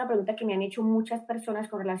 es una pregunta que me han hecho muchas personas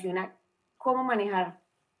con relación a cómo manejar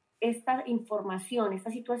esta información, esta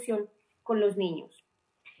situación con los niños.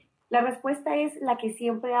 La respuesta es la que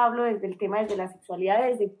siempre hablo desde el tema, desde la sexualidad,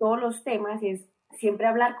 desde todos los temas, es siempre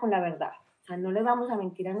hablar con la verdad. O sea, no les vamos a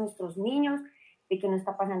mentir a nuestros niños de que no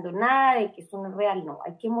está pasando nada, de que esto no es real, no.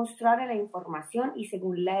 Hay que mostrarle la información y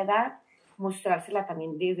según la edad, mostrársela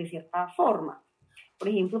también de cierta forma. Por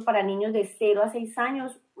ejemplo, para niños de 0 a 6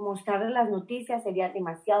 años, mostrarles las noticias sería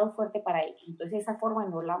demasiado fuerte para ellos. Entonces, esa forma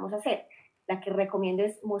no la vamos a hacer. La que recomiendo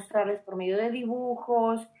es mostrarles por medio de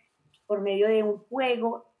dibujos, por medio de un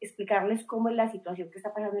juego, explicarles cómo es la situación que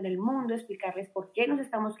está pasando en el mundo, explicarles por qué nos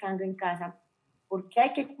estamos quedando en casa, por qué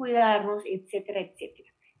hay que cuidarnos, etcétera, etcétera.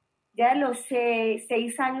 Ya de los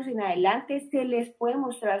 6 años en adelante se les puede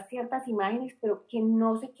mostrar ciertas imágenes, pero que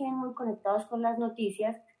no se queden muy conectados con las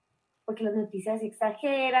noticias, porque las noticias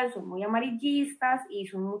exageran, son muy amarillistas y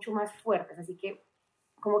son mucho más fuertes. Así que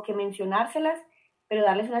como que mencionárselas, pero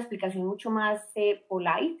darles una explicación mucho más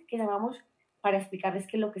polite, que llamamos, para explicarles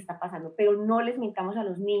qué es lo que está pasando. Pero no les mintamos a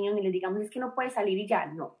los niños ni les digamos es que no puedes salir y ya,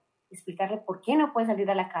 no. Explicarles por qué no puedes salir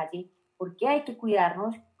a la calle, por qué hay que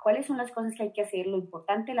cuidarnos, cuáles son las cosas que hay que hacer, lo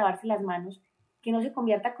importante es lavarse las manos, que no se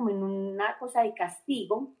convierta como en una cosa de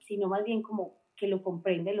castigo, sino más bien como que lo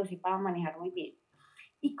comprende, lo sepa manejar muy bien.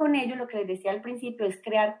 Y con ello, lo que les decía al principio, es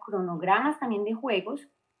crear cronogramas también de juegos,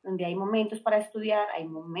 donde hay momentos para estudiar, hay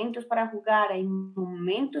momentos para jugar, hay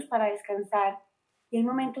momentos para descansar, y hay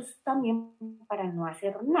momentos también para no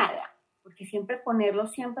hacer nada, porque siempre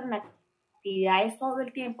ponerlos siempre en actividades todo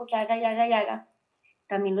el tiempo, que haga y haga y haga,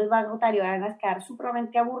 también los va a agotar y van a quedar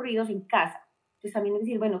supremamente aburridos en casa. Entonces también es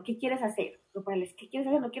decir, bueno, ¿qué quieres hacer? Proponerles, ¿qué quieres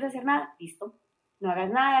hacer? ¿No quieres hacer nada? Listo, no hagas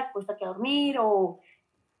nada, acuéstate a dormir o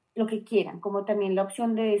lo que quieran, como también la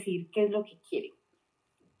opción de decir qué es lo que quieren.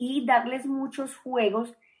 Y darles muchos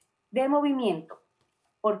juegos de movimiento.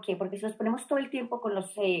 ¿Por qué? Porque si los ponemos todo el tiempo con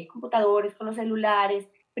los computadores, con los celulares,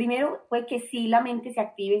 primero puede que sí la mente se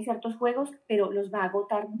active en ciertos juegos, pero los va a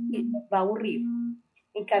agotar, los va a aburrir.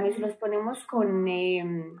 En cambio, si los ponemos con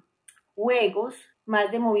juegos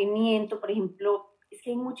más de movimiento, por ejemplo, es que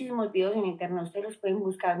hay muchísimos videos en internet, ustedes los pueden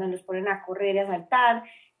buscar, donde los ponen a correr y a saltar,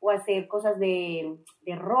 o hacer cosas de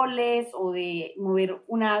roles, o de mover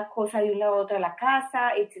una cosa de un lado a otro de la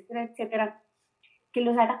casa, etcétera, etcétera, que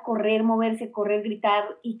los haga correr, moverse, correr,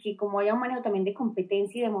 gritar, y que como haya un manejo también de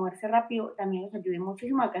competencia y de moverse rápido, también los ayude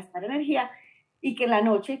muchísimo a gastar energía, y que en la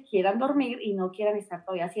noche quieran dormir y no quieran estar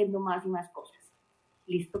todavía haciendo más y más cosas.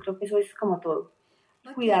 Listo, creo que eso es como todo.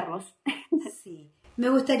 Okay. Cuidarlos. Sí. Me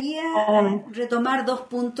gustaría retomar 2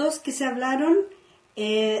 puntos que se hablaron.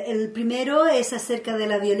 El primero es acerca de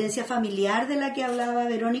la violencia familiar de la que hablaba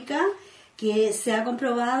Verónica, que se ha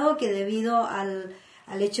comprobado que debido al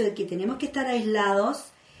hecho de que tenemos que estar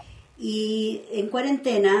aislados y en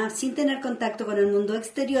cuarentena, sin tener contacto con el mundo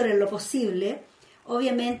exterior en lo posible,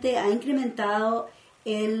 obviamente ha incrementado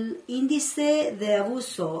el índice de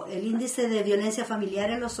abuso, el índice de violencia familiar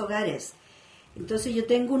en los hogares. Entonces yo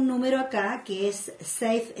tengo un número acá que es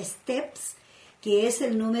Safe Steps, que es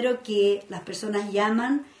el número que las personas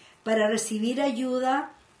llaman para recibir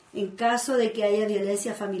ayuda en caso de que haya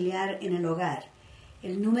violencia familiar en el hogar.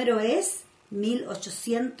 El número es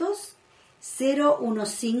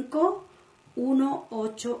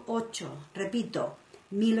 1-800-015-188. Repito,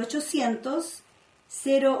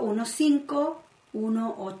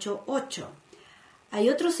 1-800-015-188. Hay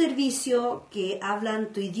otro servicio que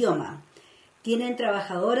hablan tu idioma. Tienen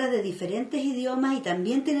trabajadoras de diferentes idiomas y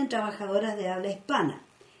también tienen trabajadoras de habla hispana,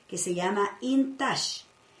 que se llama InTouch.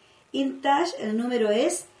 InTouch, el número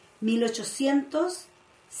es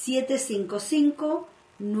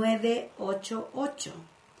 1-800-755-988.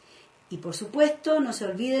 Y por supuesto, no se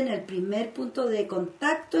olviden el primer punto de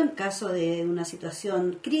contacto en caso de una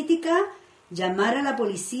situación crítica, llamar a la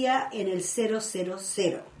policía en el 000.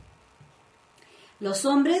 Los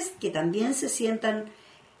hombres que también se sientan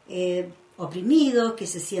oprimidos, que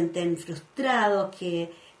se sienten frustrados,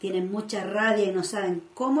 que tienen mucha rabia y no saben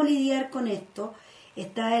cómo lidiar con esto,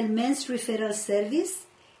 está el Men's Referral Service,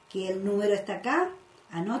 que el número está acá,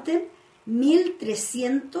 anoten,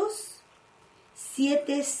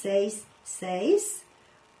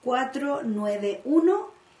 1-300-766-491.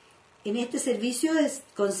 En este servicio es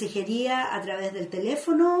consejería a través del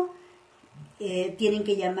teléfono. Tienen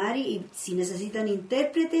que llamar y si necesitan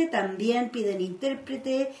intérprete, también piden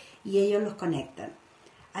intérprete y ellos los conectan.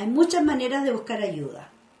 Hay muchas maneras de buscar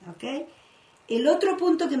ayuda, ¿ok? El otro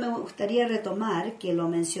punto que me gustaría retomar, que lo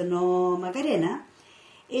mencionó Macarena,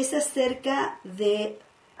 es acerca de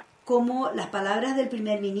cómo las palabras del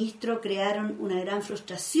primer ministro crearon una gran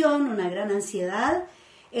frustración, una gran ansiedad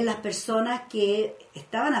en las personas que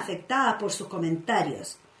estaban afectadas por sus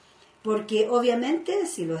comentarios. Porque obviamente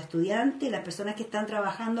si los estudiantes, las personas que están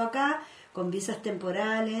trabajando acá con visas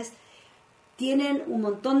temporales, tienen un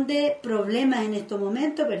montón de problemas en estos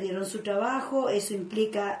momentos, perdieron su trabajo, eso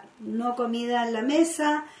implica no comida en la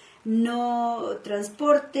mesa, no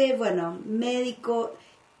transporte, bueno, médico,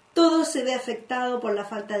 todo se ve afectado por la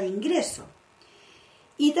falta de ingreso.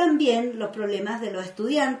 Y también los problemas de los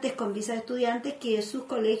estudiantes con visas de estudiantes que sus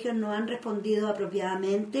colegios no han respondido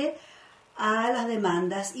apropiadamente a las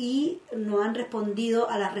demandas y no han respondido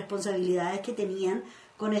a las responsabilidades que tenían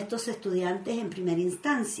con estos estudiantes en primera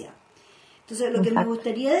instancia. Entonces, lo que me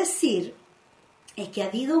gustaría decir es que ha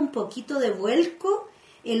habido un poquito de vuelco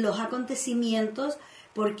en los acontecimientos,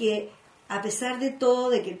 porque a pesar de todo,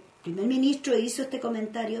 de que el primer ministro hizo este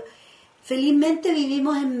comentario, felizmente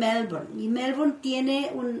vivimos en Melbourne, y Melbourne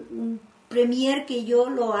tiene un premier que yo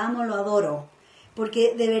lo amo, lo adoro,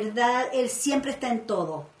 porque de verdad él siempre está en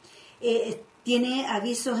todo. Tiene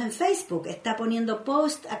avisos en Facebook, está poniendo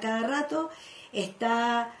posts a cada rato,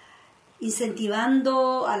 está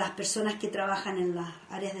incentivando a las personas que trabajan en las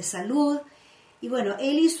áreas de salud. Y bueno,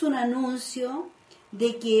 él hizo un anuncio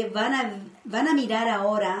de que van a mirar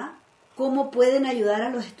ahora cómo pueden ayudar a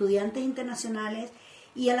los estudiantes internacionales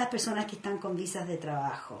y a las personas que están con visas de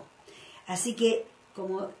trabajo. Así que,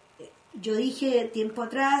 como yo dije tiempo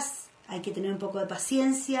atrás, hay que tener un poco de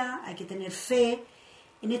paciencia, hay que tener fe.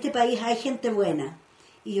 En este país hay gente buena,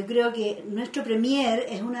 y yo creo que nuestro premier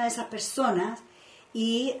es una de esas personas,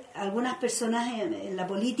 y algunas personas en la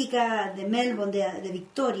política de Melbourne, de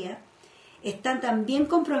Victoria, están también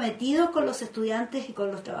comprometidos con los estudiantes y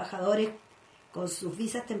con los trabajadores con sus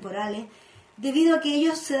visas temporales, debido a que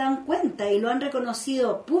ellos se dan cuenta y lo han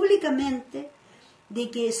reconocido públicamente de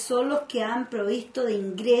que son los que han provisto de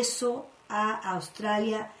ingreso a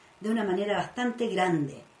Australia de una manera bastante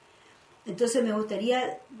grande. Entonces me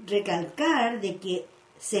gustaría recalcar de que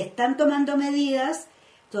se están tomando medidas,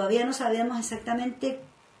 todavía no sabemos exactamente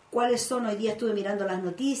cuáles son. Hoy día estuve mirando las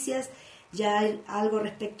noticias, ya hay algo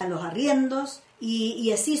respecto a los arriendos,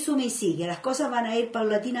 y así suma y sigue. Las cosas van a ir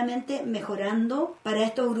paulatinamente mejorando para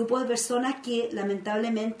estos grupos de personas que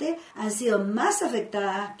lamentablemente han sido más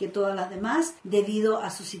afectadas que todas las demás debido a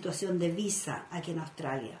su situación de visa aquí en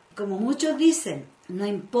Australia. Como muchos dicen, no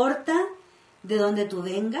importa de dónde tú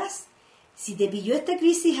vengas, si te pilló esta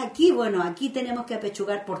crisis aquí, bueno, aquí tenemos que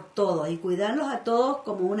apechugar por todos y cuidarlos a todos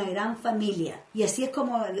como una gran familia. Y así es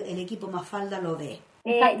como el equipo Mafalda lo ve.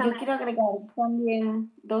 Yo quiero agregar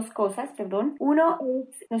también dos cosas, perdón. Uno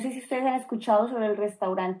es, no sé si ustedes han escuchado sobre el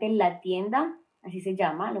restaurante La Tienda, así se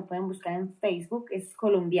llama, lo pueden buscar en Facebook, es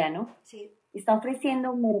colombiano. Sí. Está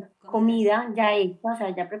ofreciendo comida ya hecha, o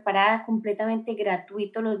sea, ya preparada, completamente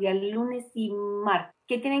gratuito los días lunes y martes.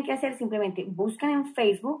 ¿Qué tienen que hacer? Simplemente buscan en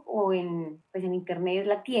Facebook o en internet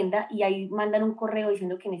la tienda, y ahí mandan un correo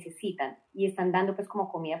diciendo que necesitan, y están dando pues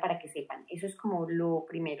como comida para que sepan. Eso es como lo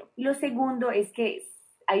primero. Y lo segundo es que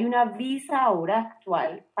hay una visa ahora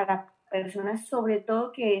actual para personas, sobre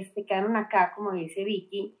todo que quedaron acá, como dice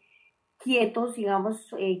Vicky, quietos,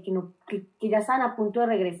 digamos, que ya estaban a punto de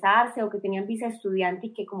regresarse, o que tenían visa de estudiante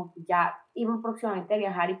y que como que ya iban próximamente a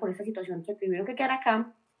viajar, y por esa situación se tuvieron que quedar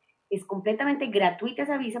acá. Es completamente gratuita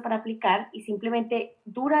esa visa para aplicar, y simplemente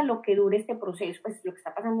dura lo que dure este proceso, pues lo que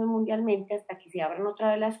está pasando mundialmente hasta que se abran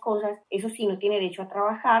otra vez las cosas. Eso sí, no tiene derecho a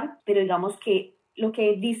trabajar, pero digamos que lo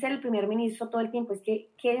que dice el primer ministro todo el tiempo es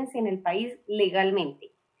que quédense en el país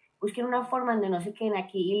legalmente, busquen una forma donde no se queden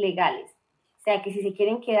aquí ilegales, o sea que si se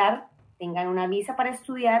quieren quedar, tengan una visa para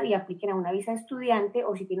estudiar y apliquen a una visa de estudiante,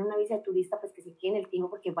 o si tienen una visa de turista, pues que se queden el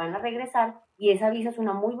tiempo porque van a regresar, y esa visa es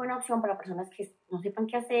una muy buena opción para personas que no sepan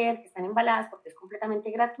qué hacer, que están embaladas, porque es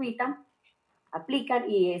completamente gratuita, aplican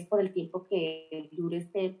y es por el tiempo que dure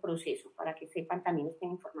este proceso, para que sepan, también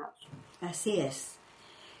estén informados. Así es.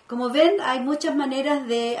 Como ven, hay muchas maneras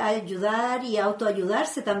de ayudar y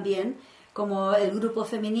autoayudarse también, como el grupo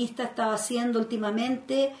feminista estaba haciendo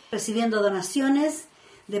últimamente, recibiendo donaciones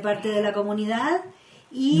de parte de la comunidad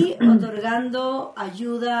y otorgando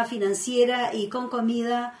ayuda financiera y con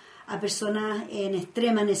comida a personas en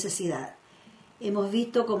extrema necesidad. Hemos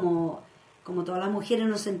visto como todas las mujeres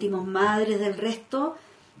nos sentimos madres del resto,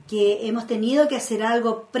 que hemos tenido que hacer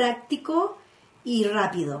algo práctico y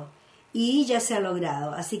rápido, y ya se ha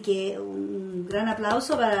logrado. Así que un gran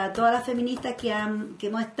aplauso para todas las feministas que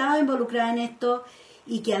hemos estado involucradas en esto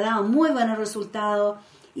y que ha dado muy buenos resultados,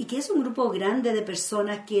 y que es un grupo grande de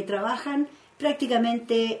personas que trabajan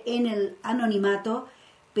prácticamente en el anonimato,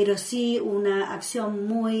 pero sí una acción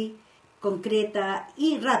muy concreta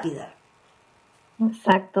y rápida.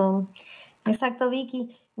 Exacto,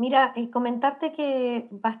 Vicky. Mira, comentarte que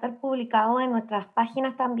va a estar publicado en nuestras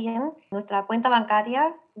páginas también, nuestra cuenta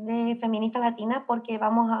bancaria de Feministas Latinas, porque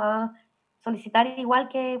vamos a solicitar igual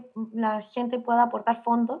que la gente pueda aportar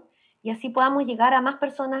fondos, y así podamos llegar a más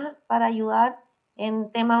personas para ayudar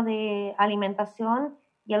en temas de alimentación,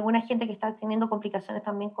 y alguna gente que está teniendo complicaciones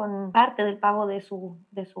también con parte del pago de su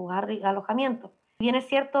alojamiento. Bien es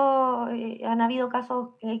cierto, han habido casos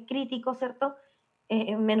críticos, ¿cierto?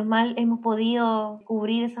 Menos mal hemos podido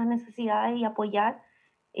cubrir esas necesidades y apoyar,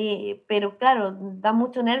 pero claro, da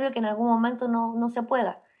mucho nervio que en algún momento no se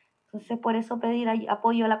pueda. Entonces, por eso pedir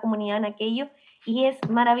apoyo a la comunidad en aquello. Y es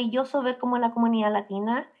maravilloso ver cómo la comunidad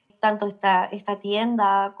latina, tanto esta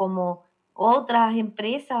tienda como otras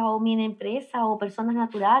empresas o mini empresas o personas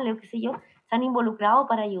naturales o qué sé yo, se han involucrado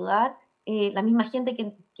para ayudar. La misma gente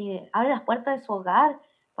que abre las puertas de su hogar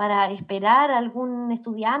para esperar a algún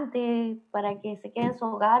estudiante para que se quede en su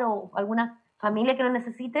hogar o alguna familia que lo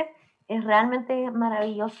necesite, es realmente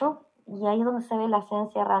maravilloso y ahí es donde se ve la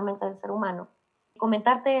esencia realmente del ser humano.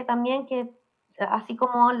 Comentarte también que así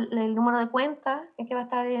como el número de cuenta que va a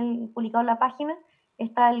estar publicado en la página,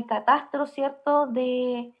 está el catastro, ¿cierto?,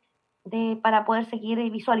 para poder seguir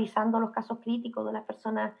visualizando los casos críticos de las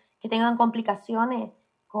personas que tengan complicaciones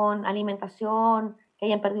con alimentación, que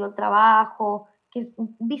hayan perdido el trabajo, que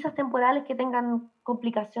visas temporales que tengan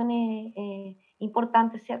complicaciones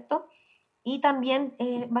importantes, ¿cierto? Y también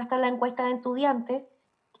va a estar la encuesta de estudiantes,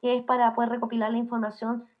 que es para poder recopilar la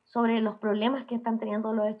información sobre los problemas que están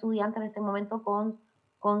teniendo los estudiantes en este momento con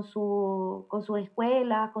sus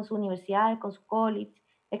escuelas, con sus universidades, con sus colleges,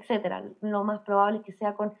 etcétera. Lo más probable es que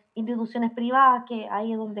sea con instituciones privadas, que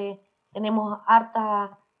ahí es donde tenemos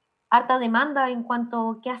harta demanda en cuanto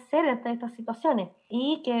a qué hacer ante estas situaciones,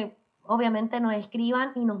 y que obviamente nos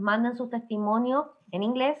escriban y nos manden sus testimonios en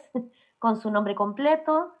inglés con su nombre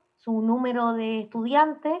completo, su número de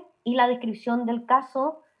estudiante y la descripción del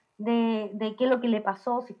caso de qué es lo que le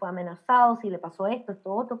pasó, si fue amenazado, si le pasó esto,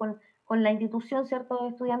 otro, con la institución, ¿cierto?,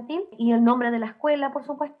 estudiantil, y el nombre de la escuela, por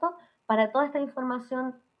supuesto, para toda esta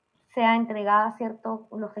información sea entregada, ¿cierto?,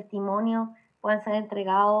 los testimonios puedan ser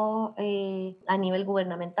entregados a nivel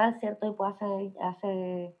gubernamental, ¿cierto?, y pueda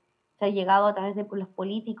ser llegado a través de los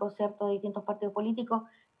políticos, ¿cierto?, de distintos partidos políticos,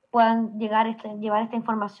 puedan llevar esta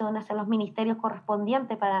información hacia los ministerios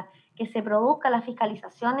correspondientes para que se produzcan las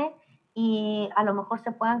fiscalizaciones y a lo mejor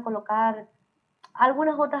se puedan colocar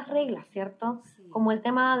algunas otras reglas, ¿cierto? Sí. Como el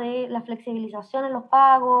tema de la flexibilización en los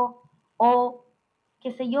pagos o,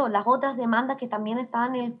 qué sé yo, las otras demandas que también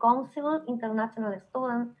están en el Council International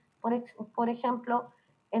Student, por ejemplo.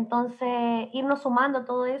 Entonces, irnos sumando a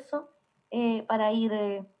todo eso para ir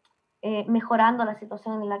mejorando la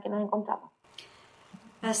situación en la que nos encontramos.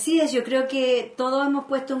 Así es, yo creo que todos hemos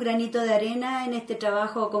puesto un granito de arena en este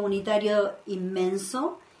trabajo comunitario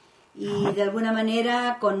inmenso y de alguna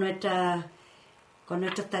manera con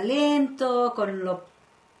nuestros talentos, con lo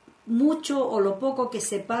mucho o lo poco que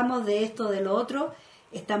sepamos de esto o de lo otro,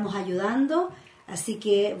 estamos ayudando. Así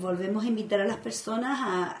que volvemos a invitar a las personas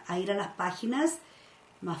a ir a las páginas.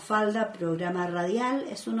 Mafalda, programa radial,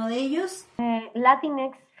 es uno de ellos.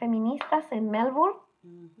 Latinx Feministas en Melbourne.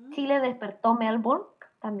 Uh-huh. Chile Despertó Melbourne,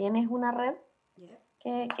 también es una red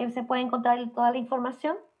que se puede encontrar toda la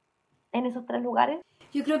información en esos 3 lugares.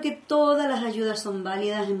 Yo creo que todas las ayudas son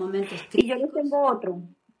válidas en momentos críticos. Y yo les tengo otro.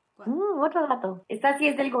 Otro dato. Esta sí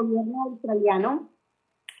es del gobierno australiano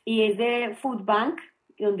y es de Food Bank,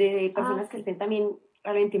 donde personas que estén también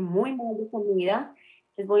realmente muy mal de comida.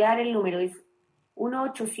 Les voy a dar el número, es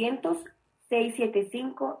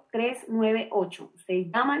 1-800-675-398.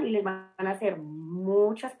 Ustedes llaman y les van a hacer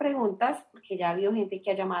muchas preguntas, porque ya ha habido gente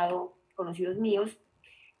que ha llamado, conocidos míos,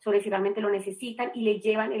 sobre si realmente lo necesitan, y les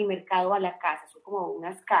llevan el mercado a la casa. Son como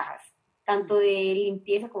unas cajas, tanto de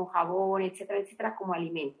limpieza como jabón, etcétera, etcétera, como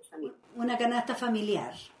alimentos también. Una canasta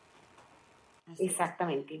familiar. Así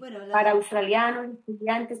exactamente. Bueno, para australianos,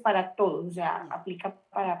 estudiantes, para todos, o sea, aplica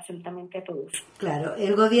para absolutamente a todos. Claro,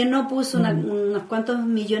 el gobierno puso unos cuantos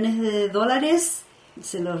millones de dólares,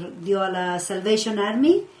 se los dio a la Salvation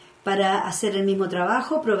Army para hacer el mismo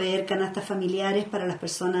trabajo, proveer canastas familiares para las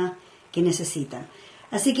personas que necesitan.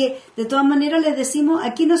 Así que, de todas maneras, les decimos,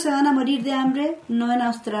 aquí no se van a morir de hambre, no en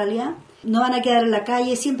Australia, no van a quedar en la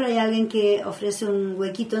calle, siempre hay alguien que ofrece un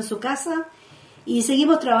huequito en su casa, y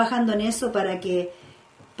seguimos trabajando en eso para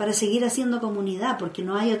seguir haciendo comunidad, porque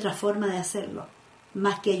no hay otra forma de hacerlo,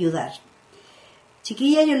 más que ayudar.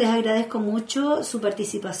 Chiquillas, yo les agradezco mucho su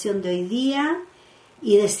participación de hoy día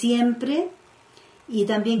y de siempre, y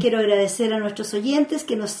también quiero agradecer a nuestros oyentes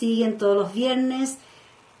que nos siguen todos los viernes,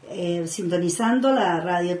 sintonizando la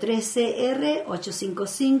radio 13R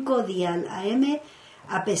 855 Dial AM,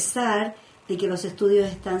 a pesar de que los estudios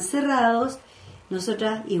están cerrados.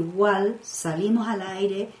 Nosotras igual salimos al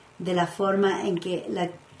aire de la forma en que la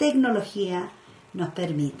tecnología nos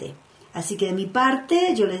permite. Así que de mi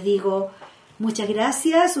parte yo les digo muchas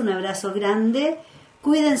gracias, un abrazo grande,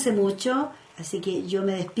 cuídense mucho. Así que yo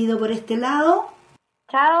me despido por este lado.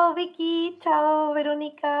 Chao Vicky, chao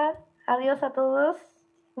Verónica, adiós a todos,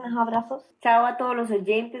 unos abrazos. Chao a todos los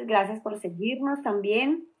oyentes, gracias por seguirnos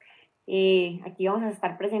también. Aquí vamos a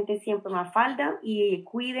estar presentes siempre, Mafalda, y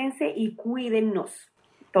cuídense y cuídennos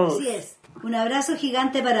todos. Así es. Un abrazo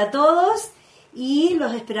gigante para todos y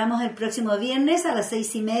los esperamos el próximo viernes a las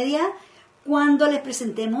 6:30 cuando les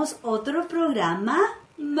presentemos otro programa.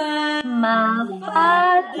 Mafalda.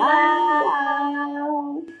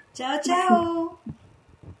 Chao, chao.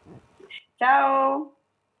 Chao.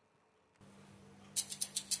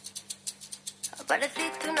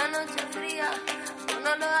 Apareciste una noche fría, con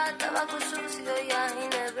olor a tabaco sucio y a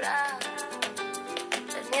ginebra.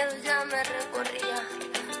 El miedo ya me recorría,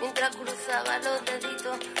 mientras cruzaba los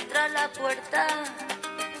deditos tras la puerta.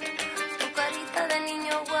 Tu carita de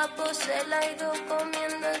niño guapo se la ha ido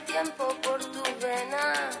comiendo el tiempo por tu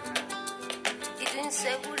vena. Y tu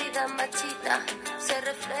inseguridad machita se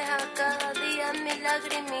refleja cada día en mi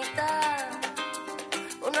lagrimita.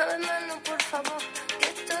 Una vez más no, por favor, que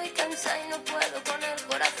estoy cansada y no puedo con el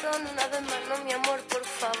corazón. Una vez más no, mi amor, por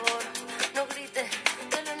favor, no grites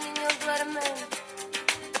que los niños duermen.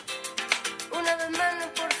 Una vez más no,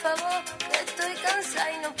 por favor, que estoy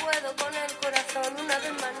cansada y no puedo con el corazón. Una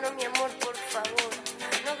vez más no, mi amor, por favor,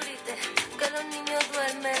 no grites que los niños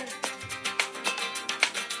duermen.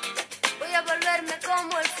 Voy a volverme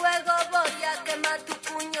como el fuego, voy a quemar tu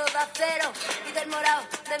puño de acero y del morado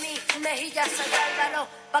de mis mejillas saldrá el valor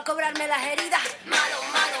pa' cobrarme las heridas. Malo,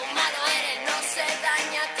 malo, malo eres, no se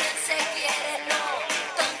daña quien se quiere, no.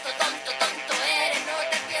 Tonto, tonto, tonto eres, no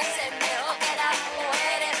te pienses mejor que las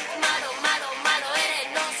mujeres. Malo, malo, malo eres,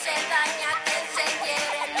 no se daña quien se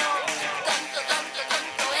quiere, no. Tonto, tonto,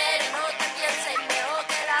 tonto eres, no te pienses mejor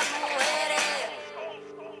que las mujeres.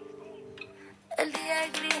 El día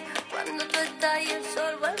es gris cuando tú estás y el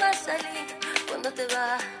sol vuelve a salir cuando te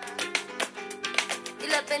vas. Y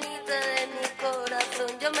la penita de mi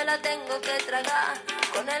corazón yo me la tengo que tragar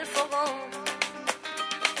con el fogón.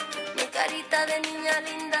 Mi carita de niña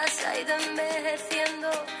linda se ha ido envejeciendo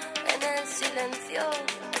en el silencio.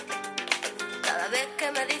 Cada vez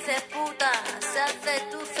que me dices puta se hace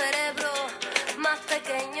tu cerebro más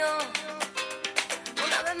pequeño.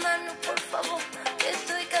 Una vez más no, por favor, que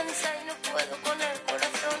estoy cansada y no puedo con el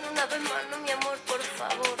corazón. Una vez más no, mi amor, por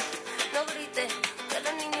favor, no grites que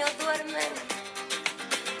los niños duermen.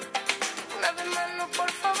 Una vez más no,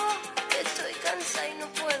 por favor, que estoy cansada y no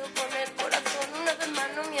puedo con el corazón. Una vez más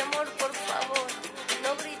no, mi amor, por favor,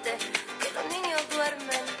 no grites que los niños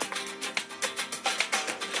duermen.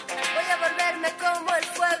 Voy a volverme como el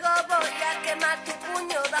fuego, voy a quemar tu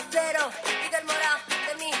puño de acero y del morado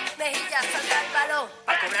de mis mejillas saldrá el valor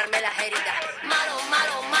pa' cobrarme las heridas. Malo,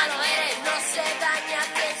 malo, malo eres, no se daña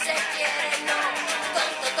quien se quiere, no.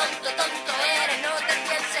 Tonto, tonto, tonto eres, no te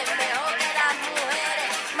pienses mejor que las mujeres.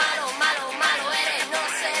 Malo, malo, malo eres, no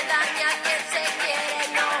se daña quien se quiere,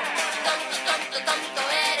 no. Tonto, tonto, tonto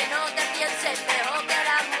eres, no te pienses mejor que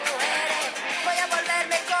las mujeres. Voy a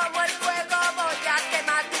volverme como el fuego, voy a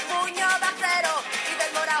quemar tu puño de acero y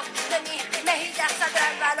del morado de mis mejillas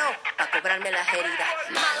saldrá el valor pa' cobrarme las heridas.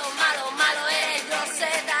 Malo, malo, malo.